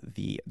have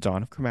the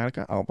Dawn of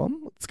Chromatica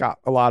album. It's got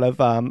a lot of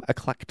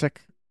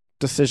eclectic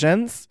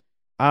decisions.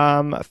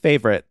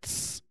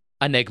 Favorites.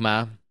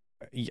 Enigma.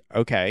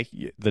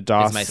 Okay. The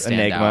DOS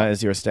Enigma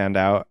is your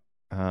standout.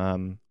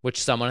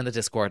 Which someone in the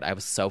Discord, I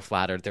was so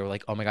flattered. They were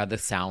like, oh my God,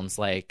 this sounds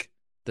like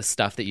the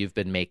stuff that you've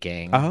been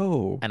making.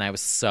 Oh. And I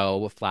was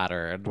so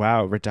flattered.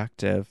 Wow,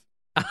 reductive.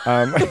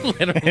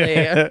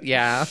 Literally,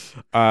 yeah.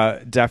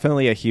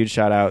 Definitely a huge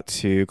shout out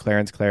to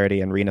Clarence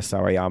Clarity and Rina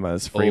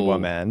Sawayama's Free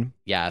Woman.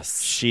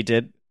 Yes. She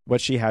did what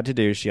she had to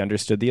do. She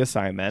understood the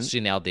assignment. She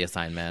nailed the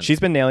assignment. She's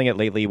been nailing it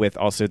lately with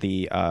also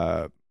the,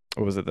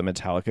 what was it, the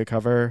Metallica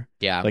cover?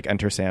 Yeah. Like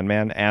Enter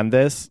Sandman. And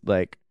this,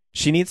 like,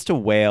 she needs to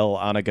wail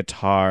on a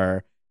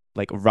guitar,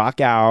 like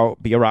rock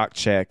out, be a rock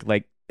chick.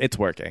 Like, it's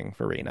working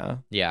for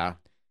Rina. Yeah.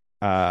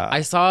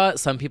 I saw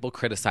some people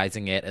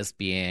criticizing it as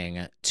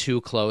being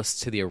too close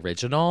to the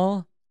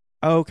original.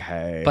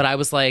 Okay. But I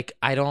was like,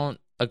 I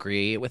don't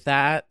agree with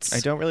that. I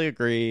don't really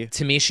agree.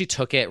 To me, she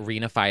took it,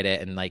 Rina-fied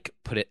it, and like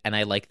put it, and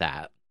I like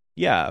that.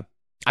 Yeah.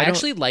 I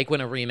actually like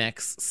when a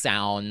remix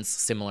sounds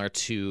similar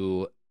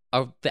to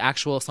the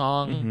actual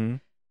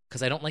song,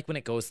 because I don't like when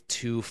it goes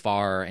too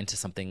far into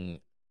something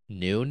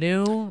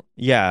new.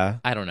 Yeah.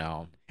 I don't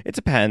know. It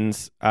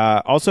depends.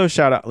 Also,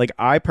 shout out, like,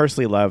 I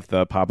personally love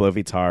the Pablo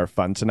Vittar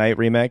Fun Tonight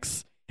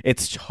remix.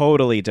 It's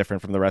totally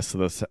different from the rest of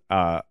this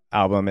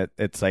album.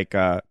 It's like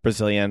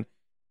Brazilian.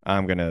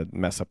 I'm going to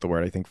mess up the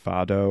word. I think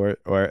fado,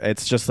 or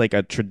it's just like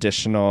a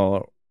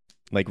traditional,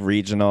 like,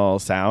 regional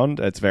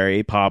sound. It's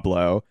very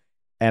Pablo.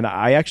 And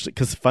I actually,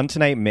 because Fun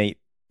Tonight may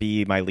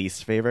be my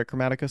least favorite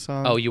Chromatica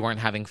song. Oh, you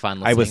weren't having fun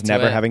listening I was to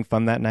never it? having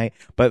fun that night.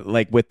 But,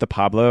 like, with the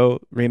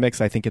Pablo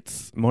remix, I think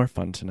it's more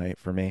Fun Tonight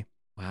for me.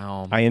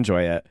 Wow. I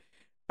enjoy it.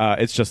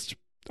 It's just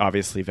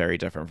obviously very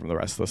different from the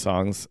rest of the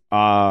songs.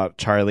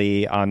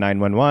 Charlie on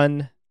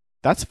 911.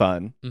 That's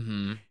fun.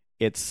 Mm-hmm.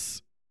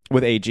 It's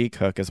with A.G.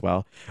 Cook as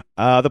well.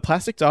 The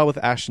Plastic Doll with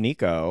Ash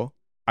Nico.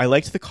 I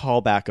liked the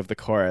callback of the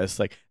chorus,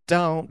 like,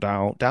 don't.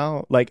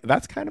 Like,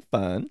 that's kind of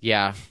fun.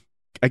 Yeah.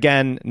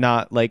 Again,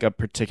 not like a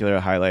particular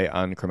highlight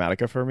on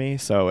Chromatica for me,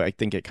 so I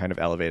think it kind of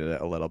elevated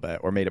it a little bit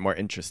or made it more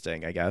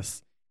interesting, I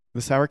guess.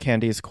 The Sour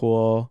Candy is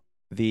cool.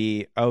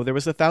 There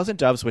was 1,000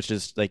 Doves, which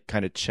is like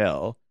kind of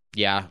chill.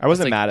 Yeah. I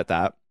wasn't It's, like, mad at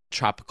that.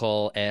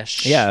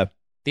 tropical-ish. Yeah.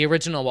 The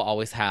original will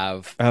always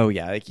have Oh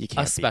yeah, like you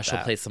can't a special beat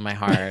that. place in my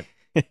heart.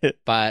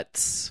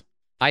 But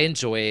I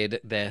enjoyed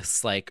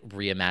this like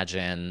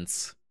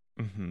reimagined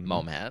Mhm.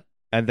 moment.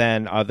 And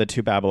then the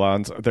two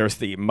Babylons, there's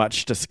the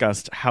much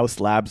discussed House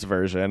Labs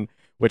version,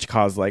 which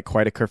caused like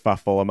quite a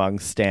kerfuffle among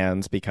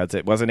stans because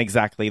it wasn't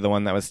exactly the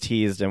one that was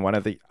teased in one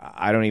of the,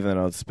 I don't even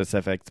know the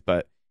specifics,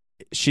 but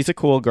she's a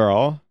cool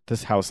girl,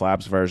 this House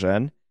Labs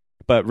version.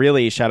 But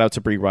really, shout out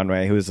to Brie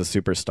Runway, who is a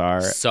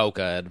superstar. So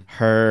good.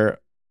 Her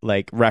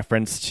like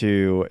reference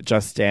to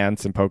Just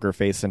Dance and Poker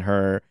Face in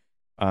her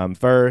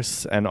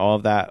verse and all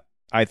of that,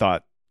 I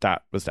thought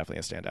that was definitely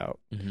a standout.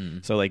 Mm-hmm.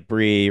 So like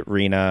Brie,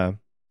 Rena,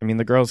 I mean,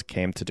 the girls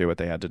came to do what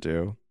they had to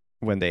do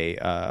when they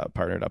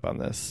partnered up on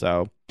this.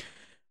 So,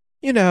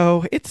 you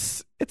know,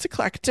 it's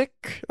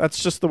eclectic.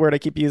 That's just the word I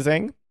keep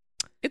using.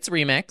 It's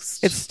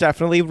remixed. It's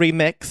definitely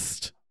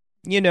remixed.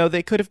 You know,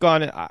 they could have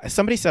gone.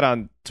 Somebody said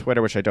on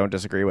Twitter, which I don't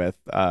disagree with.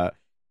 I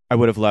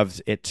would have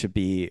loved it to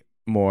be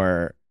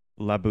more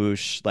La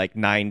Bouche, like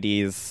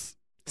 90s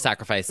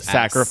sacrifice-esque,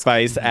 like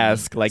Sacrifice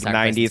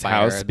 90s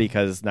house, inspired.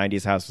 because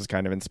 90s house was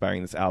kind of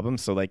inspiring this album.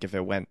 So, like, if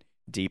it went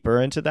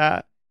deeper into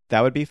that,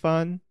 that would be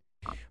fun.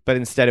 But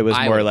instead, it was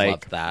I more would like,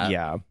 love that.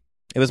 yeah,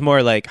 it was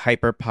more like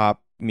hyper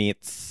pop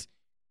meets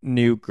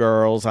new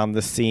girls on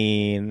the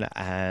scene.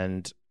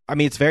 And I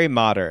mean, it's very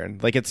modern.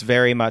 Like, it's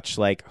very much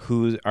like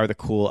who are the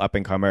cool up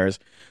and comers,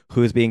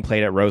 who's being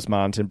played at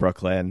Rosemont in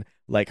Brooklyn,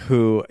 like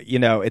who, you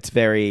know, it's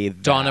very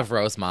Dawn that. of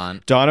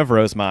Rosemont. Dawn of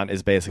Rosemont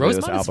is basically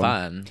Rosemont this is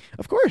album. fun.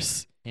 Of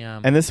course.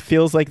 Yeah. And this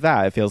feels like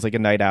that. It feels like a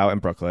night out in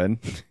Brooklyn.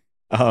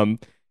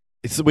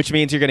 Which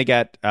means you're going to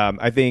get,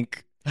 I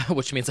think.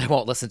 Which means I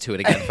won't listen to it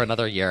again for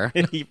another year.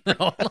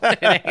 No,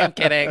 I'm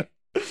kidding.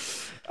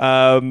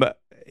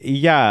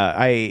 Yeah,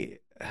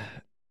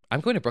 I'm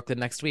going to Brooklyn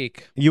next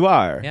week. you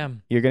are. Yeah.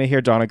 You're going to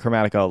hear Donna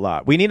Chromatica a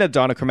lot. We need a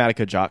Donna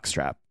Chromatica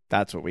jockstrap.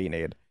 That's what we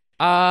need.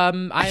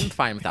 I'm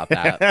fine without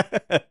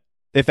that.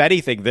 If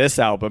anything, this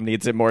album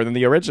needs it more than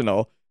the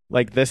original.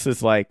 Like, this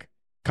is like,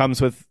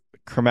 comes with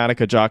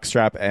Chromatica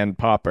jockstrap and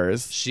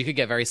poppers. She could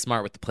get very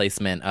smart with the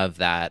placement of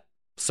that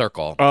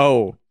circle.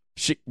 Oh,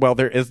 well,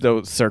 there is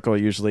no circle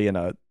usually in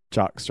a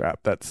jockstrap.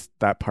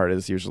 That part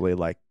is usually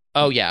like,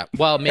 Oh, yeah.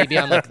 Well, maybe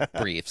on like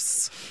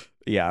briefs.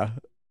 yeah.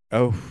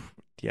 Oh,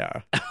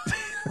 yeah.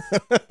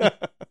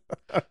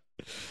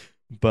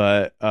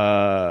 But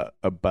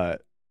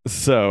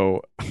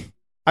so,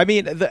 I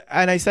mean,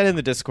 and I said in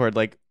the Discord,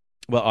 like,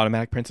 well,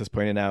 Automatic Princess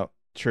pointed out,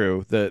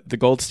 true, the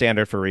gold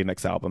standard for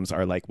remix albums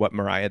are like what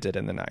Mariah did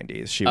in the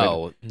 90s. She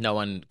would, No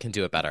one can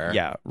do it better.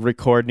 yeah,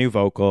 record new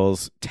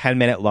vocals,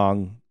 10-minute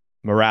long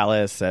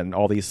Morales and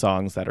all these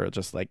songs that are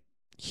just like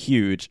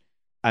huge.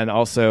 And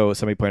also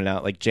somebody pointed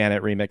out like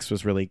Janet remix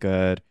was really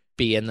good.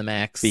 Be in the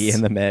mix.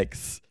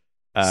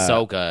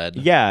 So good.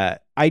 Yeah,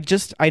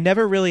 I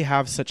never really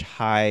have such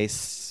high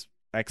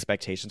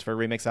expectations for a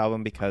remix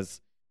album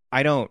because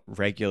I don't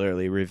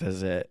regularly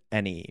revisit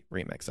any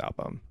remix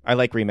album. I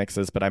like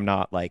remixes, but I'm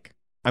not like,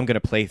 I'm going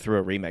to play through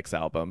a remix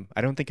album.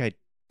 I don't think I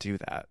do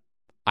that.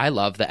 I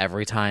love the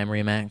Every Time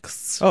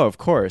remix. Oh, of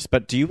course.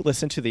 But do you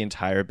listen to the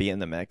entire Be in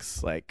the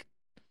Mix? Like,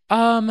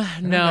 No.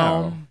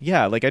 no.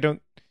 Yeah, like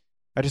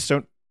I just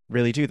don't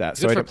really do that.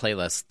 It's good I for don't-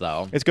 playlists,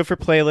 though. It's good for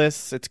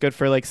playlists. It's good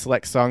for like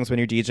select songs when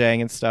you're DJing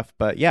and stuff.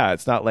 But yeah,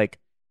 it's not like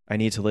I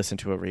need to listen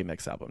to a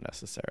remix album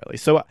necessarily.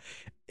 So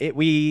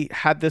we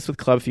had this with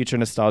Club Future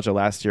Nostalgia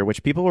last year,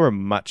 which people were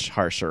much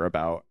harsher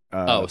about.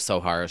 So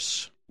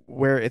harsh.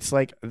 Where it's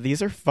like,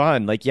 these are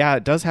fun. Like, yeah,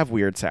 it does have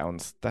weird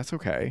sounds. That's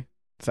okay.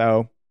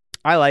 So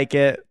I like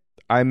it.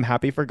 I'm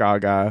happy for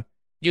Gaga.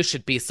 You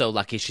should be so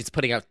lucky. She's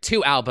putting out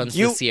 2 albums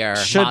You this year.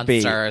 should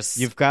Monsters.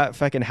 be. You've got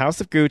fucking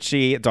House of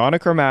Gucci, Donna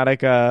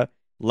Chromatica,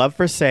 Love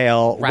for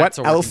Sale. Rats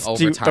what are else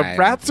working do the overtime.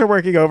 rats are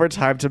working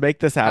overtime to make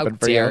this How happen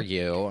for dare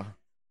you?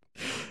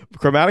 you?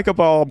 Chromatica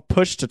Ball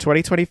pushed to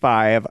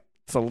 2025.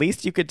 It's the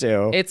least you could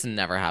do. It's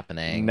never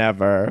happening.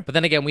 Never. But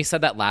then again, we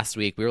said that last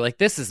week. We were like,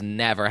 this is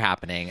never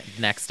happening.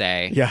 Next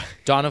day. Yeah.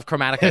 Dawn of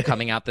Chromatica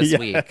coming out this Yeah.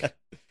 week.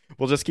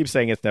 We'll just keep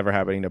saying it's never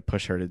happening to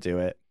push her to do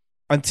it.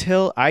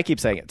 Until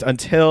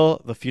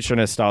the Future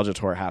Nostalgia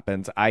Tour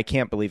happens, I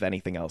can't believe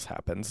anything else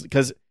happens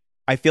because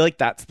I feel like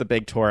that's the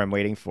big tour I'm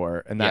waiting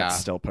for, and that's Yeah.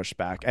 still pushed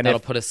back. And That'll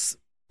put us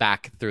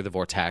back through the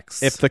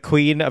vortex. if the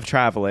Queen of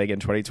Traveling in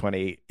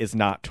 2020 is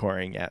not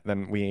touring yet,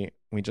 then we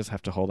just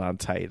have to hold on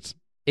tight.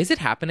 Is it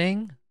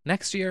happening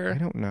next I year?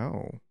 don't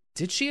know.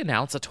 Did she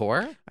announce a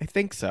tour? I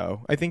think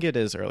so. I think it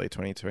is early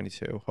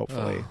 2022.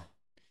 Hopefully.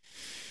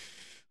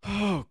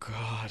 Oh,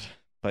 God.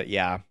 But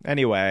yeah,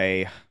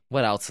 anyway.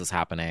 What else is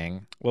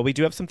happening? Well, we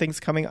do have some things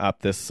coming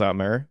up this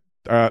summer.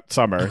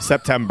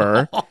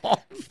 September.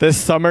 This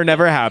summer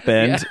never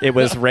happened. Yeah. It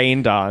was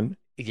rained on.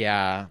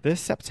 Yeah. This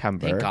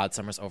September. Thank God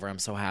summer's over. I'm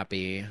so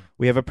happy.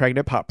 We have a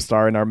pregnant pop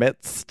star in our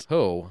midst.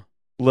 Who?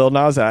 Lil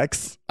Nas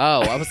X.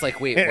 Oh, I was like,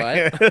 wait,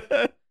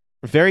 what?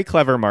 Very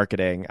clever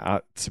marketing,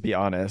 to be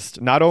honest.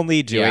 Not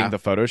only doing the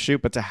photo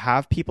shoot, but to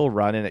have people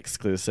run an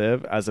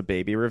exclusive as a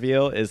baby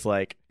reveal is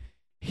like,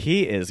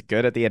 he is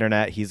good at the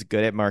internet. He's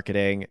good at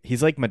marketing.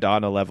 He's like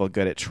Madonna level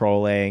good at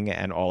trolling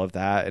and all of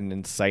that and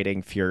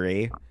inciting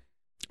fury.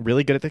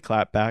 Really good at the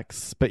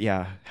clapbacks. But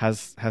yeah,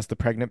 has the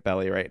pregnant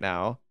belly right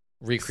now.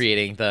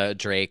 Recreating the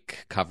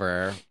Drake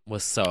cover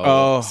was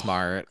so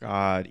smart.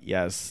 God,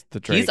 yes. The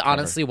Drake He's cover.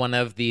 honestly one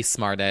of the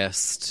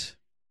smartest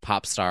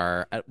pop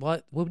star.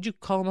 What would you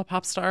call him, a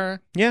pop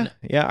star? Yeah.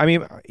 Yeah. I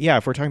mean, yeah,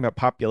 if we're talking about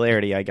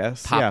popularity, I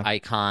guess. Pop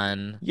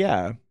icon.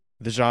 Yeah.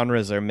 The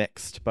genres are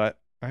mixed, but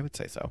I would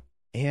say so.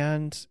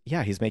 And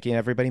yeah, he's making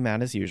everybody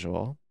mad as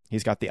usual.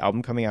 He's got the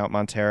album coming out.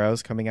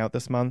 Montero's coming out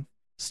this month.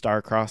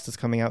 Starcrossed is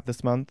coming out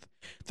this month.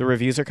 The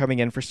reviews are coming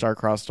in for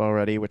Starcrossed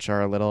already, which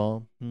are a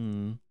little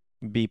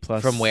B+.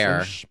 From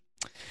where?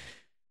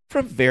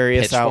 From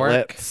various Pitchfork?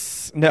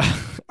 outlets. No,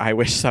 I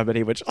wish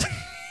somebody would.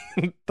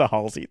 The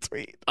Halsey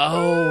tweet.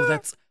 Oh,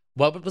 that's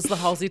what was the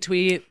Halsey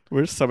tweet?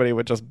 Where somebody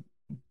would just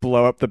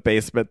blow up the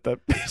basement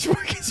that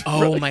Pitchfork is.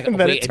 Oh my God! And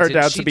then Wait, it turned did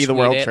out she to be the tweet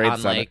World it Trade on,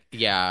 Center. like,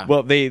 yeah.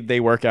 Well, they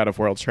work out of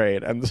World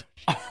Trade and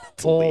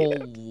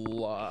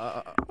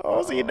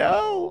Halsey,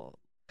 no.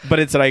 But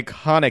it's an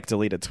iconic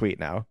deleted tweet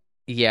now.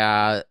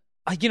 Yeah.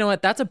 You know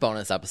what? That's a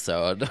bonus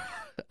episode.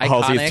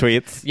 Halsey's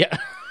tweets. Yeah.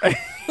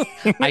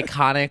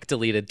 Iconic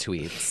deleted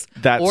tweets.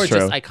 That's or true.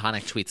 just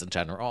iconic tweets in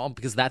general,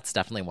 because that's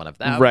definitely one of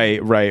them.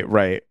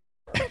 Right.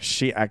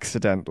 She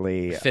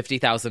accidentally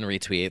 50,000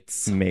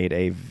 retweets. made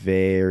a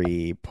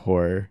very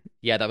poor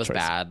Yeah, that was choice.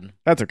 bad.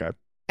 That's okay.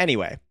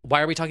 Anyway.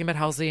 Why are we talking about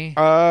Halsey?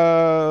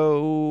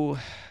 Oh,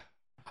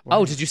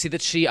 did you see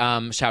that she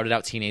shouted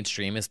out Teenage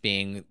Dream as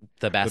being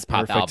the best the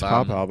pop perfect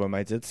album? pop album.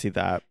 I did see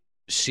that.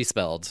 She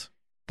spilled.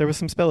 There was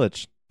some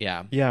spillage.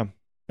 Yeah. Yeah.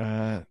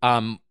 Well,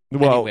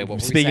 anyway, what were we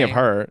speaking of saying?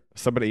 her,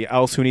 somebody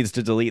else who needs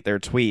to delete their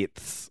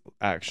tweets,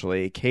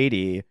 actually,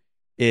 Katie,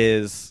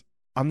 is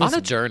on this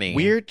a journey.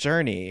 Weird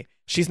journey.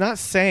 She's not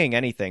saying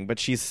anything, but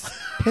she's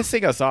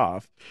pissing us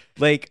off.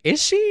 Like,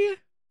 is she?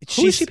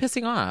 Who is she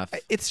pissing off?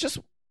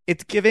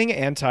 It's giving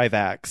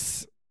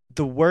anti-vax.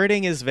 The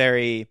wording is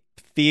very,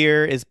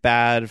 fear is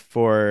bad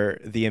for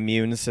the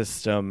immune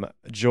system.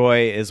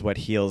 Joy is what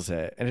heals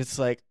it. And it's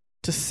like,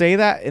 to say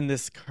that in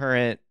this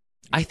current...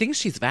 I think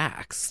she's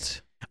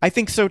vaxxed. I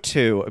think so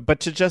too, but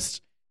to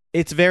just,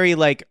 it's very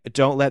like,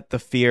 don't let the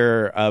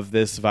fear of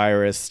this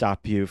virus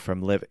stop you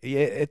from living.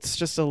 It's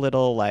just a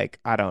little like,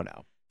 I don't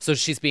know. So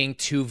she's being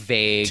too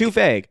vague.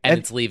 And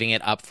it's leaving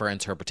it up for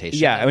interpretation.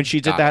 Yeah, and when she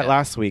did Got that it.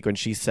 last week, when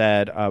she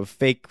said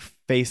fake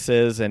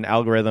faces and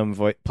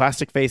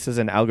plastic faces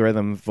and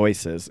algorithm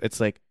voices, it's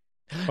like,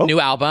 New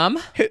album?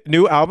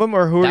 New album,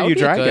 or who That are would you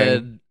be dragging? a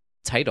good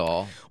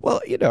title.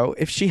 Well,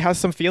 if she has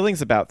some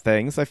feelings about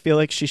things, I feel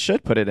like she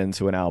should put it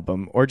into an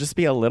album or just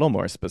be a little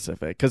more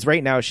specific. Because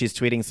right now she's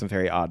tweeting some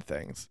very odd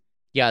things.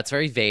 Yeah, it's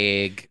very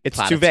vague. It's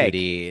too vague.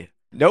 platitude-y.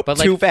 Nope, But,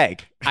 too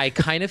vague. I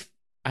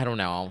don't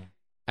know.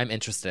 I'm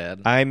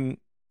interested. I'm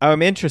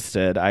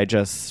interested. I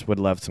just would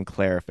love some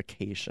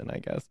clarification, I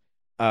guess.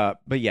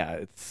 But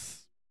yeah,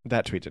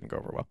 that tweet didn't go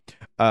over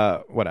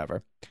well.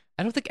 Whatever.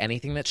 I don't think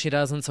anything that she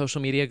does on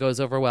social media goes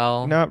over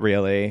well. Not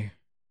really.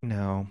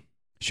 No.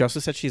 She also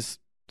said she's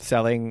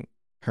selling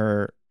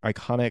her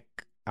iconic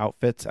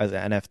outfits as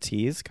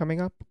NFTs coming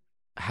up.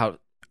 How?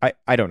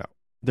 I don't know.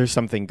 There's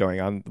something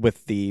going on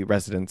with the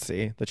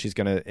residency that she's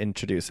going to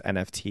introduce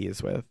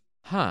NFTs with.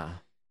 Huh.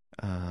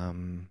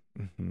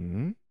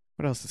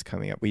 What else is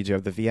coming up? We do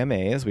have the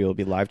VMAs. We will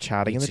be live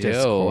chatting in the do.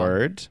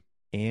 Discord.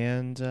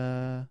 And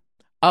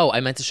I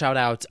meant to shout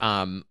out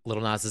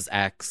Lil Nas's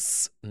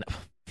ex. No.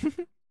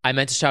 I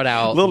meant to shout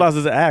out Lil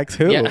Nas's ex.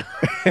 Who? Yeah.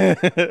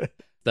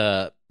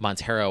 The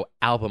Montero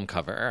album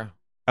cover.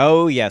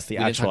 Oh yes, the We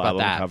didn't actual talk about album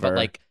that, cover. but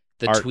like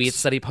the Art.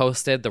 tweets that he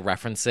posted, the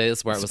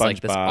references where it was like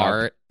this SpongeBob.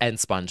 art and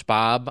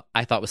SpongeBob,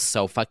 I thought was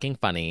so fucking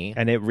funny.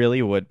 And it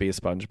really would be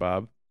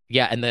SpongeBob.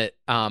 Yeah, and the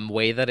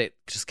way that it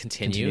just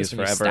continues when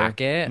you forever.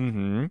 stack it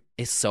Mm-hmm.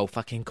 is so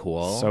fucking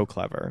cool. So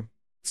clever.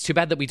 It's too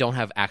bad that we don't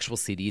have actual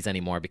CDs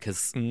anymore,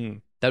 because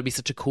that would be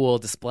such a cool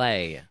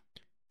display.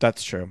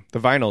 That's true. The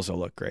vinyls will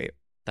look great.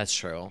 That's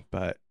true.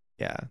 But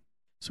yeah.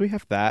 So we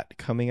have that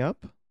coming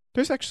up.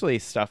 There's actually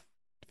stuff,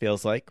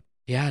 feels like.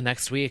 Yeah,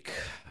 next week.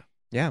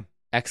 Yeah.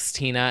 Ex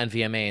Tina and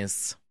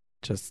VMAs.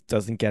 Just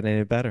doesn't get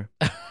any better.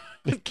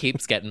 It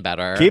keeps getting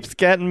better. Keeps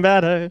getting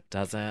better.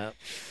 Does it?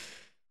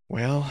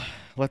 Well,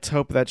 let's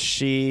hope that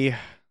she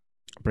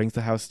brings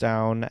the house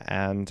down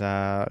and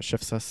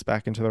shifts us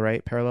back into the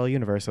right parallel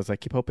universe, as I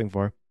keep hoping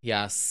for.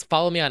 Yes.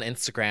 Follow me on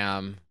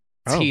Instagram,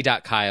 Oh.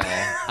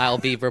 t.kyle. I'll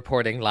be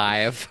reporting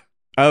live.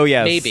 Oh,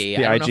 yes. Maybe.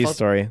 The I don't know IG if I'll-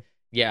 story.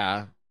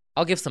 Yeah.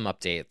 I'll give some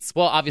updates.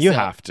 Well, obviously You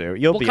have to.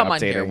 You'll we'll be come updating. on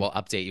here. We'll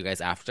update you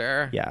guys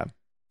after. Yeah.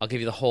 I'll give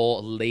you the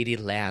whole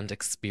Ladyland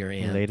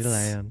experience.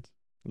 Ladyland.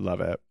 Love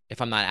it. If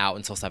I'm not out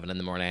until 7 in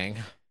the morning.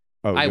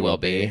 Oh, I you will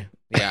be.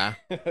 Yeah.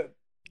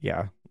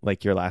 Yeah,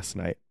 like your last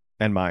night.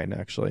 And mine,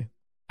 actually.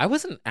 I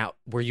wasn't out.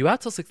 Were you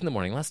out till 6 in the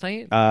morning last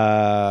night?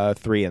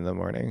 3 in the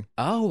morning.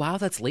 Oh, wow.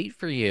 That's late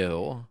for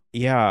you.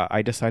 Yeah,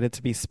 I decided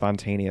to be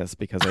spontaneous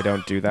because I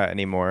don't do that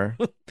anymore.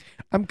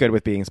 I'm good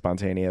with being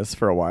spontaneous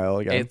for a while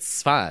again.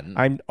 It's fun.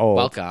 I'm old.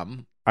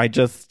 Welcome. I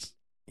just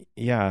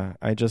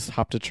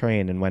hopped a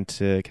train and went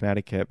to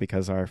Connecticut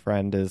because our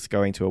friend is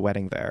going to a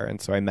wedding there.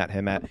 And so I met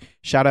him at,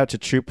 shout out to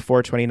Troop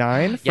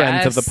 429,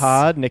 friends of the Yes.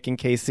 pod, Nick and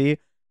Casey.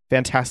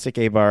 Fantastic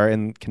gay bar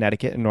in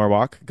Connecticut, in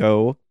Norwalk.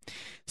 Go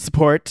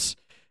support.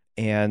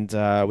 And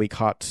we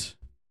caught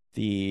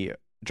the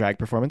drag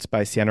performance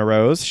by Sienna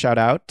Rose. Shout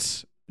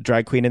out.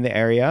 Drag queen in the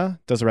area.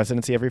 Does a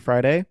residency every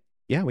Friday.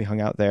 Yeah, we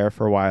hung out there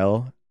for a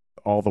while.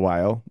 All the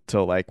while.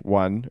 Till like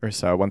 1 or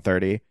so,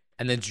 1:30.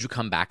 And then did you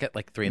come back at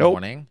like 3 in Nope. the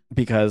morning?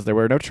 Because there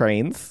were no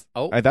trains.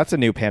 Oh. That's a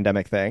new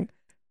pandemic thing.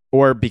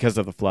 Or because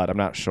of the flood, I'm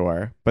not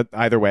sure. But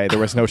either way, there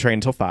was no train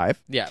until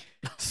 5. Yeah.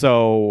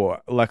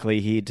 So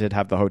luckily he did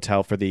have the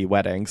hotel for the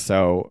wedding.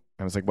 So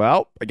I was like,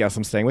 well, I guess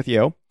I'm staying with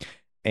you.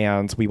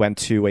 And we went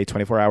to a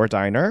 24-hour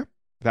diner.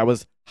 That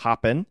was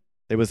hopping.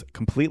 It was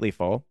completely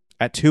full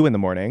at 2 in the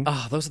morning.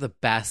 Oh, those are the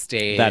best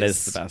days. That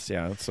is the best,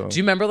 yeah. So Do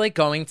you remember like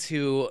going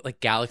to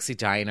like Galaxy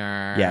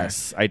Diner?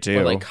 yes, I do.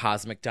 Or like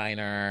Cosmic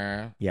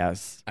Diner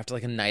yes. after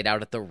like a night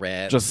out at the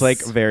Ritz? Just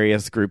like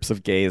various groups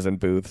of gays and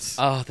booths.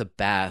 Oh, the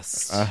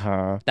best.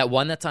 Uh-huh. That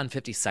one that's on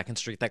 52nd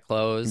Street that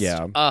closed.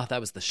 Yeah. Oh, that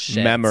was the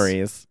shit.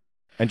 Memories.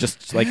 And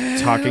just like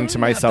talking to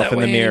myself that in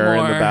the way mirror in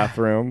the anymore.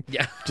 bathroom.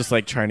 Yeah. Just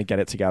like trying to get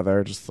it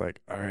together. Just like,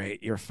 all right,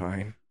 you're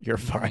fine. You're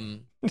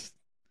fine.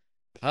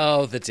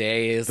 Oh, the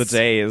days. The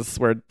days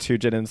where 2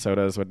 gin and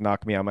sodas would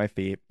knock me on my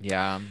feet.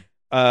 Yeah.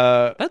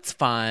 Uh, That's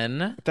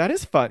fun. that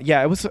is fun.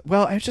 Yeah, it was.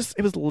 Well, it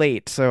was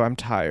late, so I'm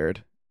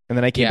tired. And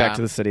then I came back Yeah.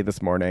 to the city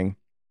this morning,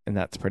 and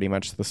that's pretty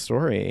much the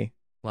story.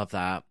 Love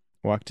that.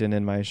 Walked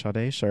in my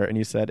Sade shirt, and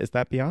you said, "Is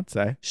that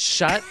Beyonce?"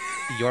 Shut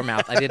your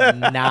mouth. I did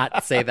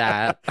not say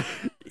that.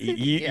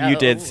 You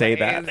did say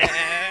that.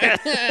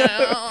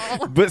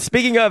 But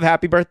speaking of,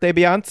 happy birthday,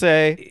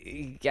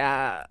 Beyonce!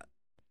 Yeah.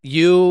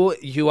 You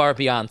are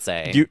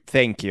Beyonce.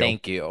 Thank you.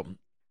 Thank you.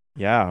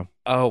 Yeah.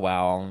 Oh,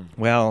 wow.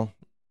 Well,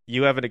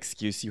 you have an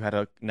excuse. You had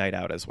a night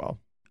out as well.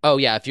 Oh,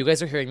 yeah. If you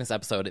guys are hearing this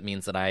episode, it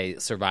means that I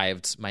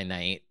survived my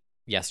night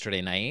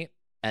yesterday night,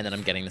 and then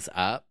I'm getting this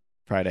up.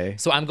 Friday.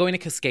 So I'm going to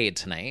Cascade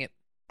tonight.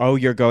 Oh,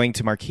 you're going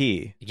to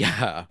Marquee.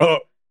 Yeah. Oh.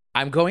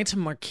 I'm going to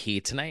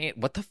Marquee tonight.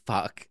 What the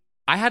fuck?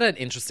 I had an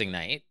interesting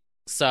night.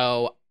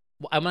 So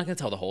I'm not going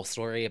to tell the whole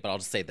story, but I'll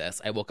just say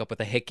this. I woke up with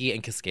a Hickey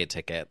and Cascade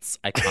tickets.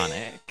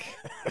 Iconic.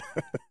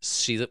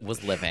 She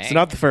was living. It's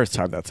not the first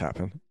time that's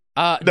happened.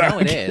 No, No,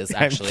 it is,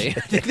 I'm actually. I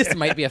think this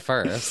might be a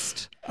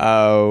first.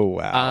 Oh,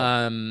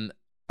 wow. Um,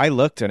 I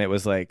looked and it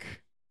was like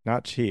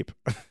not cheap.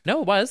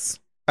 no, it was.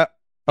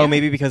 Oh,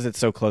 maybe because it's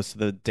so close to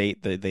the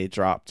date that they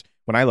dropped.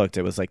 When I looked,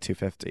 it was like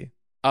 $250.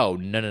 Oh,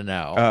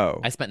 no. Oh.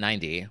 I spent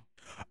 $90.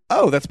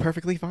 Oh, that's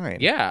perfectly fine.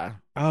 Yeah.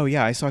 Oh,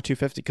 yeah, I saw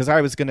 $250 because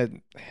I was gonna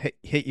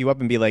hit you up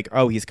and be like,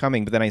 "Oh, he's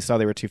coming," but then I saw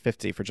they were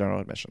 $250 for general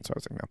admission, so I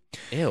was like,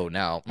 "No." Ew,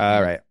 no.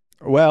 All right.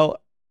 Well,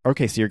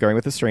 okay, so you're going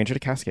with a stranger to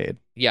Cascade.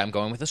 Yeah, I'm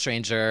going with a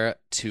stranger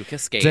to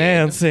Cascade.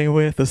 Dancing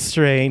with a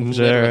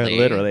stranger,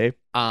 literally.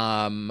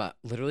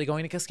 Literally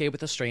going to Cascade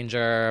with a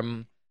stranger.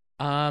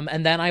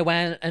 And then I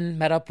went and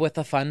met up with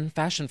a fun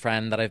fashion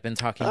friend that I've been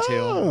talking to.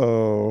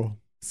 Oh,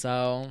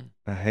 So,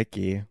 a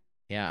hickey.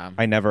 yeah.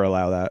 I never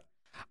allow that.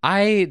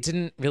 I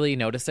didn't really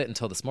notice it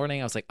until this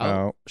morning. I was like,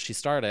 Oh. she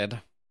started.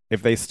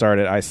 If they start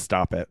it, I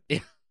stop it. Yeah.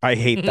 I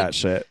hate that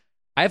shit.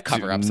 I have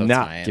cover-up, Do so it's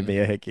not fine. give me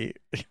a hickey.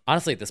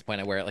 Honestly, at this point,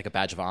 I wear it like a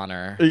badge of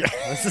honor. Yeah.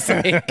 This is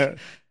like...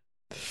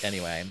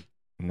 Anyway,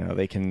 No,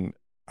 they can.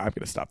 I'm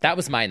gonna stop. that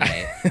was my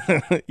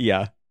night.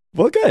 Yeah.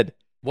 Well, good.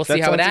 We'll That see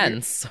how it sounds like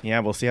ends. Yeah,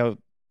 we'll see how.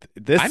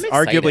 This I'm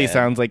arguably excited.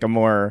 sounds like a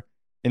more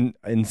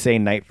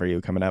insane night for you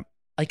coming up.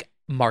 Like,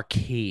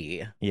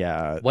 Marquee.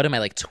 Yeah. What am I,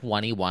 like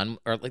 21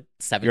 or like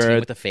 17 You're a-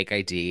 with a fake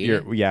ID?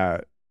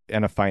 Yeah,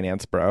 and a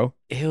finance bro.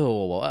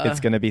 Ew. It's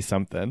gonna be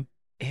something.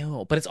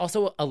 Ew. But it's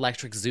also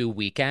Electric Zoo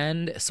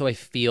weekend, so I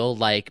feel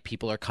like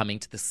people are coming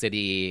to the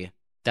city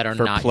that are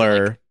For not Plur.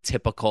 your, like,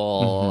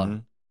 typical.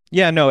 Mhm.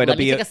 Yeah, no, it'll Let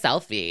me be take a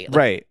selfie. Like,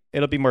 right.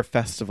 It'll be more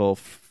festival,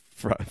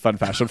 fun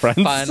fashion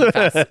friends.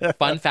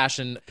 fun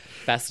fashion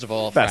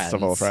festival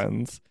festival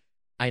friends.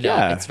 I know.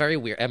 Yeah. It's very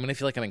weird. I'm gonna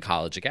feel like I'm in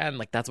college again.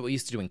 Like that's what we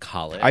used to do in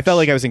college. I felt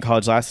like I was in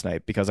college last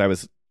night because I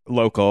was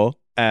local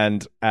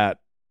and at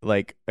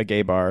like a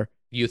gay bar,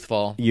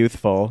 youthful.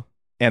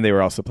 and they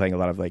were also playing a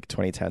lot of like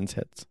 2010s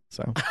hits.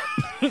 So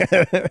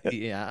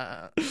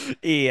Yeah.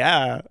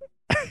 yeah.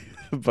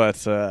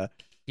 But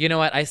You know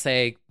what? I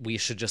say we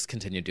should just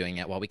continue doing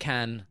it while we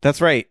can. that's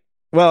right.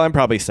 Well, I'm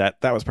probably set.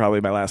 That was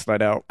probably my last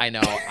night out. I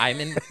know. I'm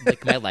in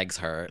like my legs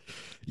hurt.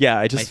 Yeah,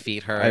 I My just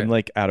feet hurt. I'm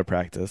like out of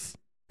practice.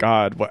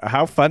 God,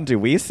 how fun do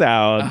we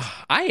sound?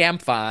 I am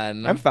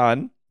fun. I'm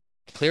fun.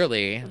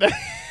 Clearly.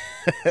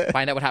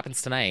 Find out what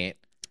happens tonight.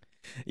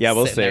 Yeah,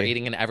 we'll Sitting there see.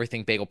 eating an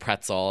everything bagel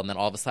pretzel, and then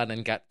all of a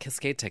sudden got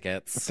Cascade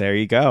tickets. There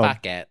you go.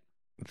 Fuck it.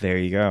 There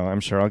you go. I'm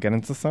sure I'll get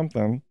into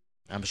something.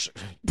 I'm sure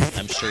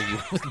you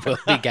will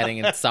be getting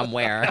in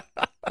somewhere.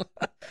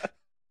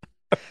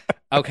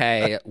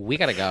 Okay, we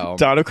gotta go.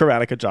 Dawn of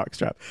Chromatica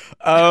jockstrap.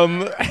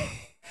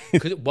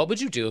 What would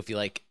you do if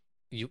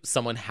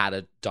someone had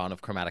a Dawn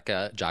of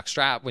Chromatica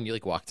jockstrap when you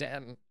walked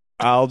in?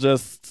 I'll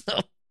just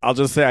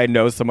say I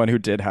know someone who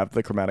did have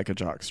the Chromatica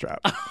jockstrap.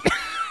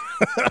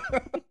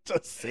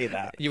 Just say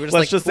that. You were just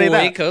Let's just say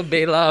that. We could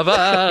be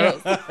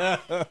lovers.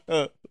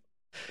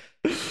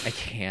 I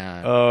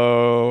can't.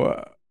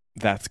 Oh,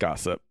 that's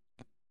gossip.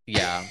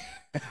 Yeah.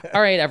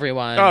 All right,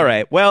 everyone. All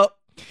right. Well,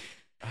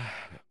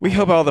 we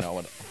hope all the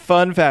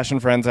fun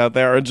fashion friends out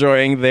there are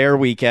enjoying their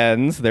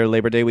weekends, their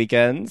Labor Day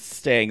weekends,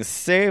 staying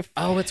safe.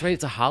 Oh, it's right.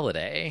 It's a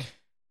holiday.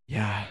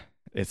 Yeah,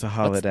 it's a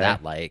holiday.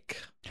 What's that like?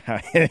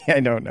 I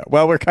don't know.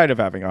 Well, we're kind of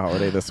having a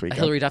holiday this A weekend.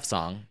 Hillary Duff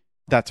song.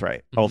 That's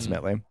right.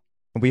 Ultimately.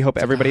 We hope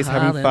everybody's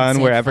having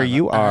fun wherever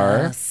you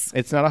are. Us.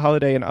 It's not a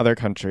holiday in other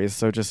countries,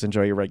 so just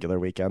enjoy your regular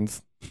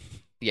weekends.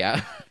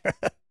 Yeah.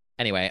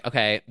 Anyway,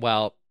 okay.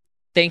 Well,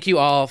 thank you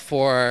all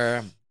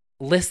for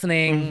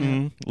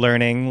listening,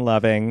 Learning,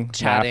 loving,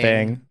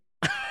 chatting.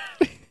 laughing.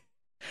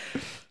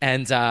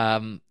 And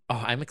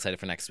I'm excited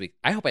for next week.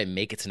 I hope I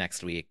make it to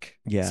next week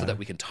so that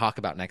we can talk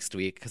about next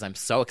week because I'm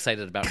so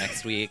excited about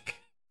next week.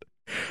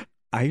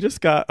 I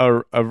just got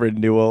a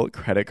renewal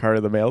credit card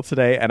in the mail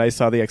today, and I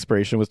saw the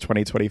expiration was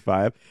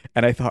 2025,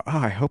 and I thought,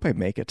 I hope I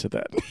make it to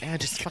that. Yeah,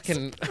 just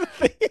fucking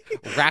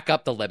rack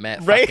up the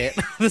limit. Right? Fuck it.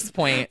 At this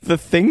point. The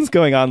things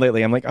going on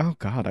lately, I'm like, oh,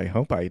 God, I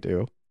hope I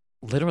do.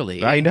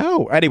 Literally. I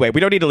know. Anyway,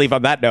 we don't need to leave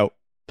on that note.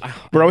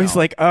 We're always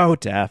like, oh,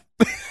 death.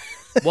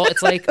 Well,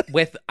 it's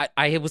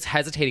I was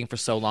hesitating for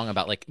so long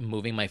about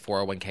moving my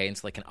 401k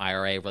into an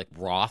IRA or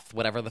Roth,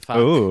 whatever the fuck.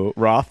 Ooh,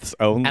 Roths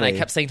only. And I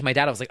kept saying to my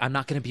dad, I was like, I'm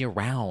not going to be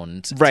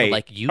around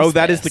to use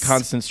that this. is the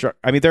constant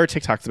I mean, there are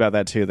TikToks about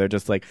that too. They're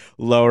just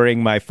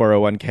lowering my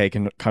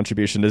 401k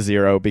contribution to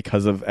zero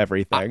because of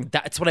everything.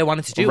 That's what I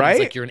wanted to do. Right?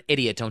 It's you're an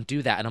idiot. Don't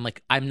do that. And I'm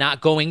like, I'm not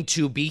going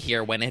to be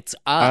here when it's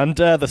up.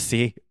 Under the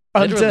sea.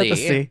 Literally. Under the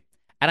sea.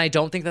 And I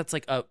don't think that's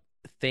a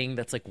thing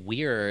that's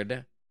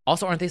weird.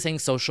 Also, aren't they saying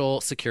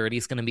Social Security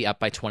is going to be up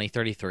by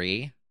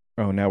 2033?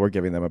 Oh, now we're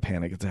giving them a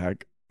panic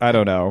attack. I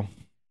don't know.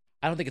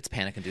 I don't think it's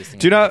panic-inducing.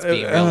 Do not it's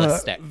being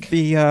realistic.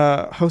 The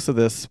hosts of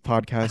this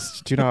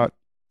podcast do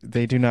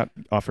not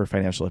offer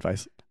financial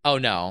advice. Oh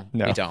no,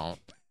 we don't.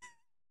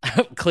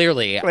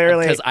 Clearly,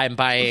 because I'm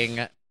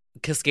buying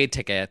Cascade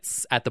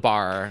tickets at the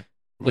bar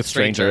with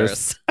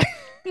strangers.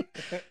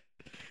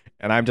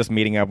 And I'm just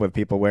meeting up with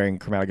people wearing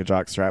Chromatica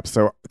jockstraps.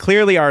 So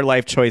clearly our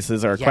life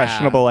choices are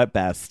questionable at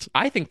best.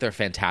 I think they're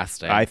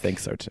fantastic. I think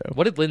so too.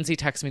 What did Lindsay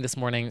text me this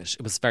morning? It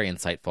was very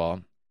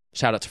insightful.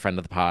 Shout out to friend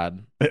of the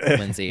pod,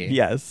 Lindsay.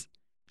 Yes.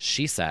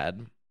 She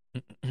said,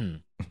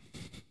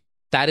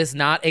 that is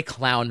not a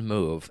clown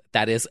move.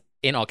 That is,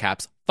 in all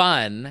caps,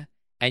 fun.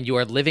 And you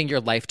are living your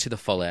life to the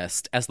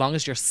fullest. As long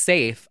as you're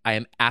safe, I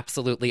am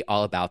absolutely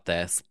all about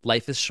this.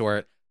 Life is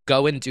short.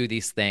 Go and do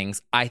these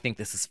things. I think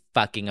this is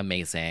fucking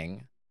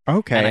amazing.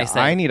 Okay, and I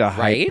said, I need a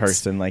hype right?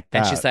 person like that.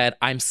 And she said,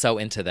 I'm so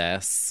into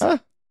this. Huh.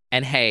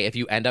 And hey, if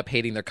you end up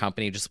hating their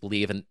company, just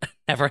leave and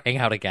never hang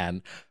out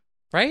again.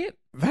 Right?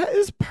 That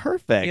is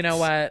perfect. You know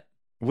what?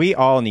 We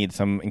all need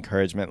some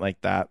encouragement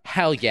like that.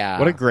 Hell yeah.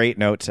 What a great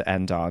note to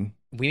end on.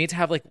 We need to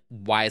have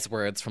wise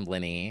words from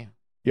Linny.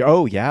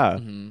 Oh, yeah.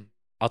 Mm-hmm.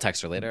 I'll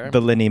text her later.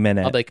 The Linny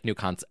Minute. I'll be new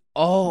concept.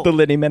 Oh. The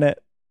Linny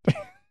Minute.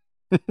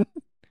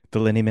 The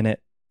Linny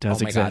Minute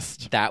does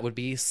exist. God. That would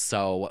be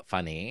so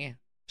funny.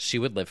 She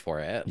would live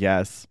for it.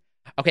 Yes.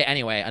 Okay,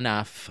 anyway,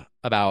 enough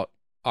about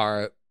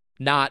our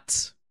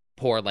not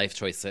poor life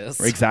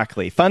choices.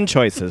 Exactly. Fun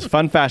choices.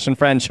 Fun fashion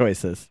friend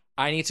choices.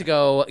 I need to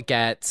go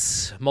get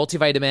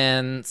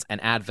multivitamins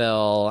and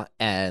Advil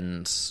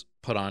and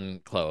put on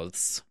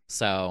clothes.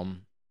 So.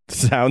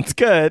 Sounds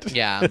good.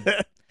 Yeah.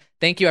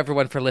 Thank you,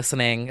 everyone, for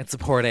listening and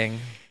supporting.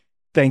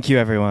 Thank you,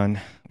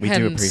 everyone. We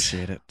do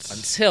appreciate it.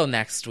 Until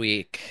next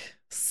week,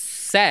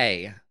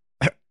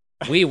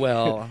 we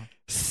will...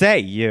 Say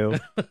you.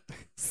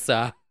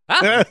 So,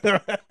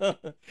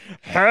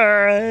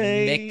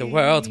 Hey. Make the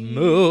world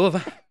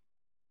move.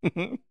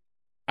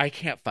 I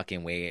can't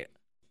fucking wait.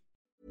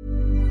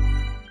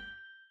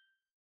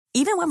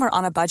 Even when we're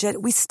on a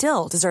budget, we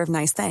still deserve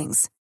nice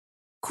things.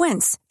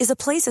 Quince is a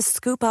place to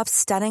scoop up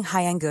stunning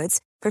high-end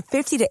goods for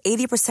 50 to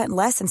 80%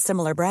 less than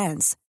similar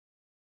brands.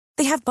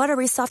 They have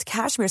buttery soft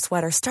cashmere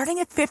sweaters starting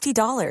at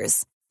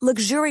 $50,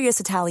 luxurious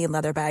Italian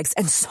leather bags,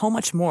 and so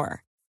much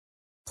more.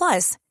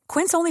 Plus,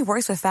 Quince only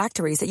works with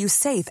factories that use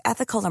safe,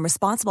 ethical, and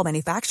responsible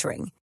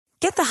manufacturing.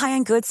 Get the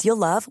high-end goods you'll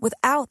love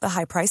without the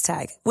high price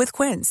tag with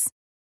Quince.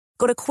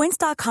 Go to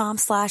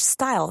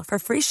quince.com/style for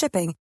free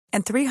shipping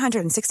and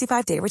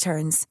 365-day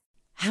returns.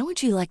 How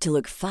would you like to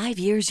look 5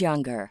 years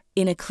younger?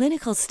 In a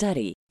clinical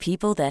study,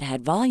 people that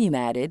had volume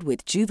added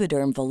with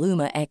Juvederm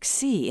Voluma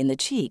XC in the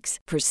cheeks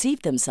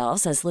perceived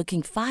themselves as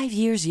looking 5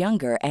 years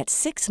younger at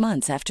 6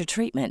 months after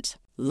treatment.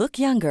 Look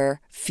younger,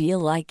 feel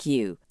like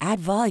you. Add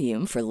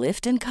volume for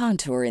lift and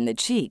contour in the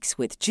cheeks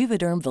with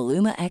Juvederm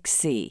Voluma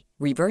XC.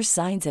 Reverse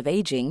signs of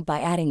aging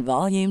by adding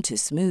volume to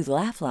smooth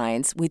laugh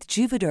lines with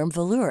Juvederm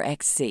Volure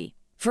XC.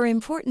 For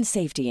important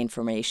safety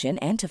information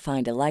and to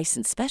find a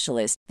licensed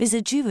specialist,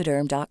 visit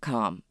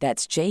Juvederm.com.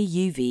 That's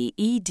JUVEDERM.com.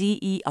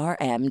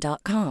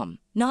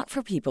 Not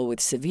for people with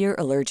severe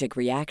allergic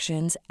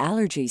reactions,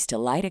 allergies to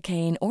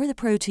lidocaine, or the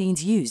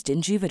proteins used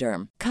in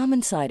Juvederm.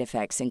 Common side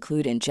effects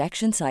include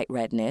injection site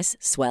redness,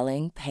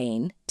 swelling,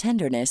 pain,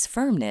 tenderness,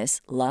 firmness,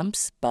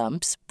 lumps,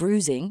 bumps,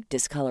 bruising,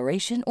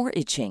 discoloration, or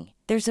itching.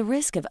 There's a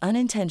risk of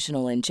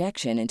unintentional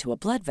injection into a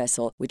blood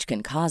vessel, which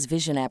can cause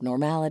vision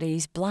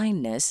abnormalities,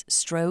 blindness,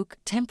 stroke,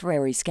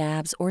 temporary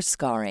scabs, or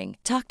scarring.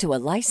 Talk to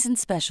a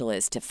licensed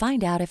specialist to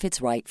find out if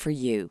it's right for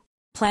you.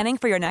 Planning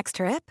for your next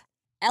trip?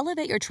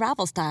 Elevate your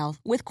travel style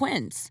with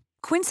Quince.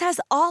 Quince has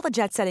all the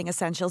jet-setting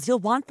essentials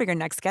you'll want for your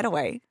next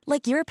getaway,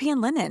 like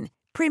European linen,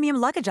 premium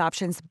luggage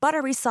options,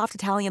 buttery soft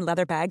Italian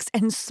leather bags,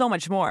 and so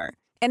much more.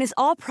 And is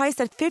all priced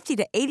at 50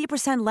 to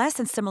 80% less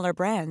than similar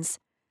brands.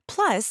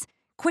 Plus,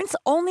 Quince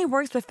only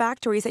works with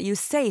factories that use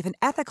safe and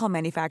ethical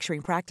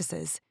manufacturing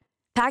practices.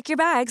 Pack your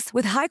bags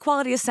with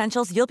high-quality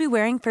essentials you'll be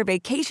wearing for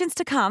vacations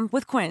to come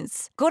with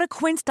Quince. Go to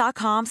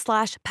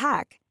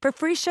quince.com/pack for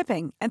free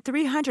shipping and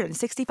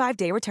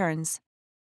 365-day returns.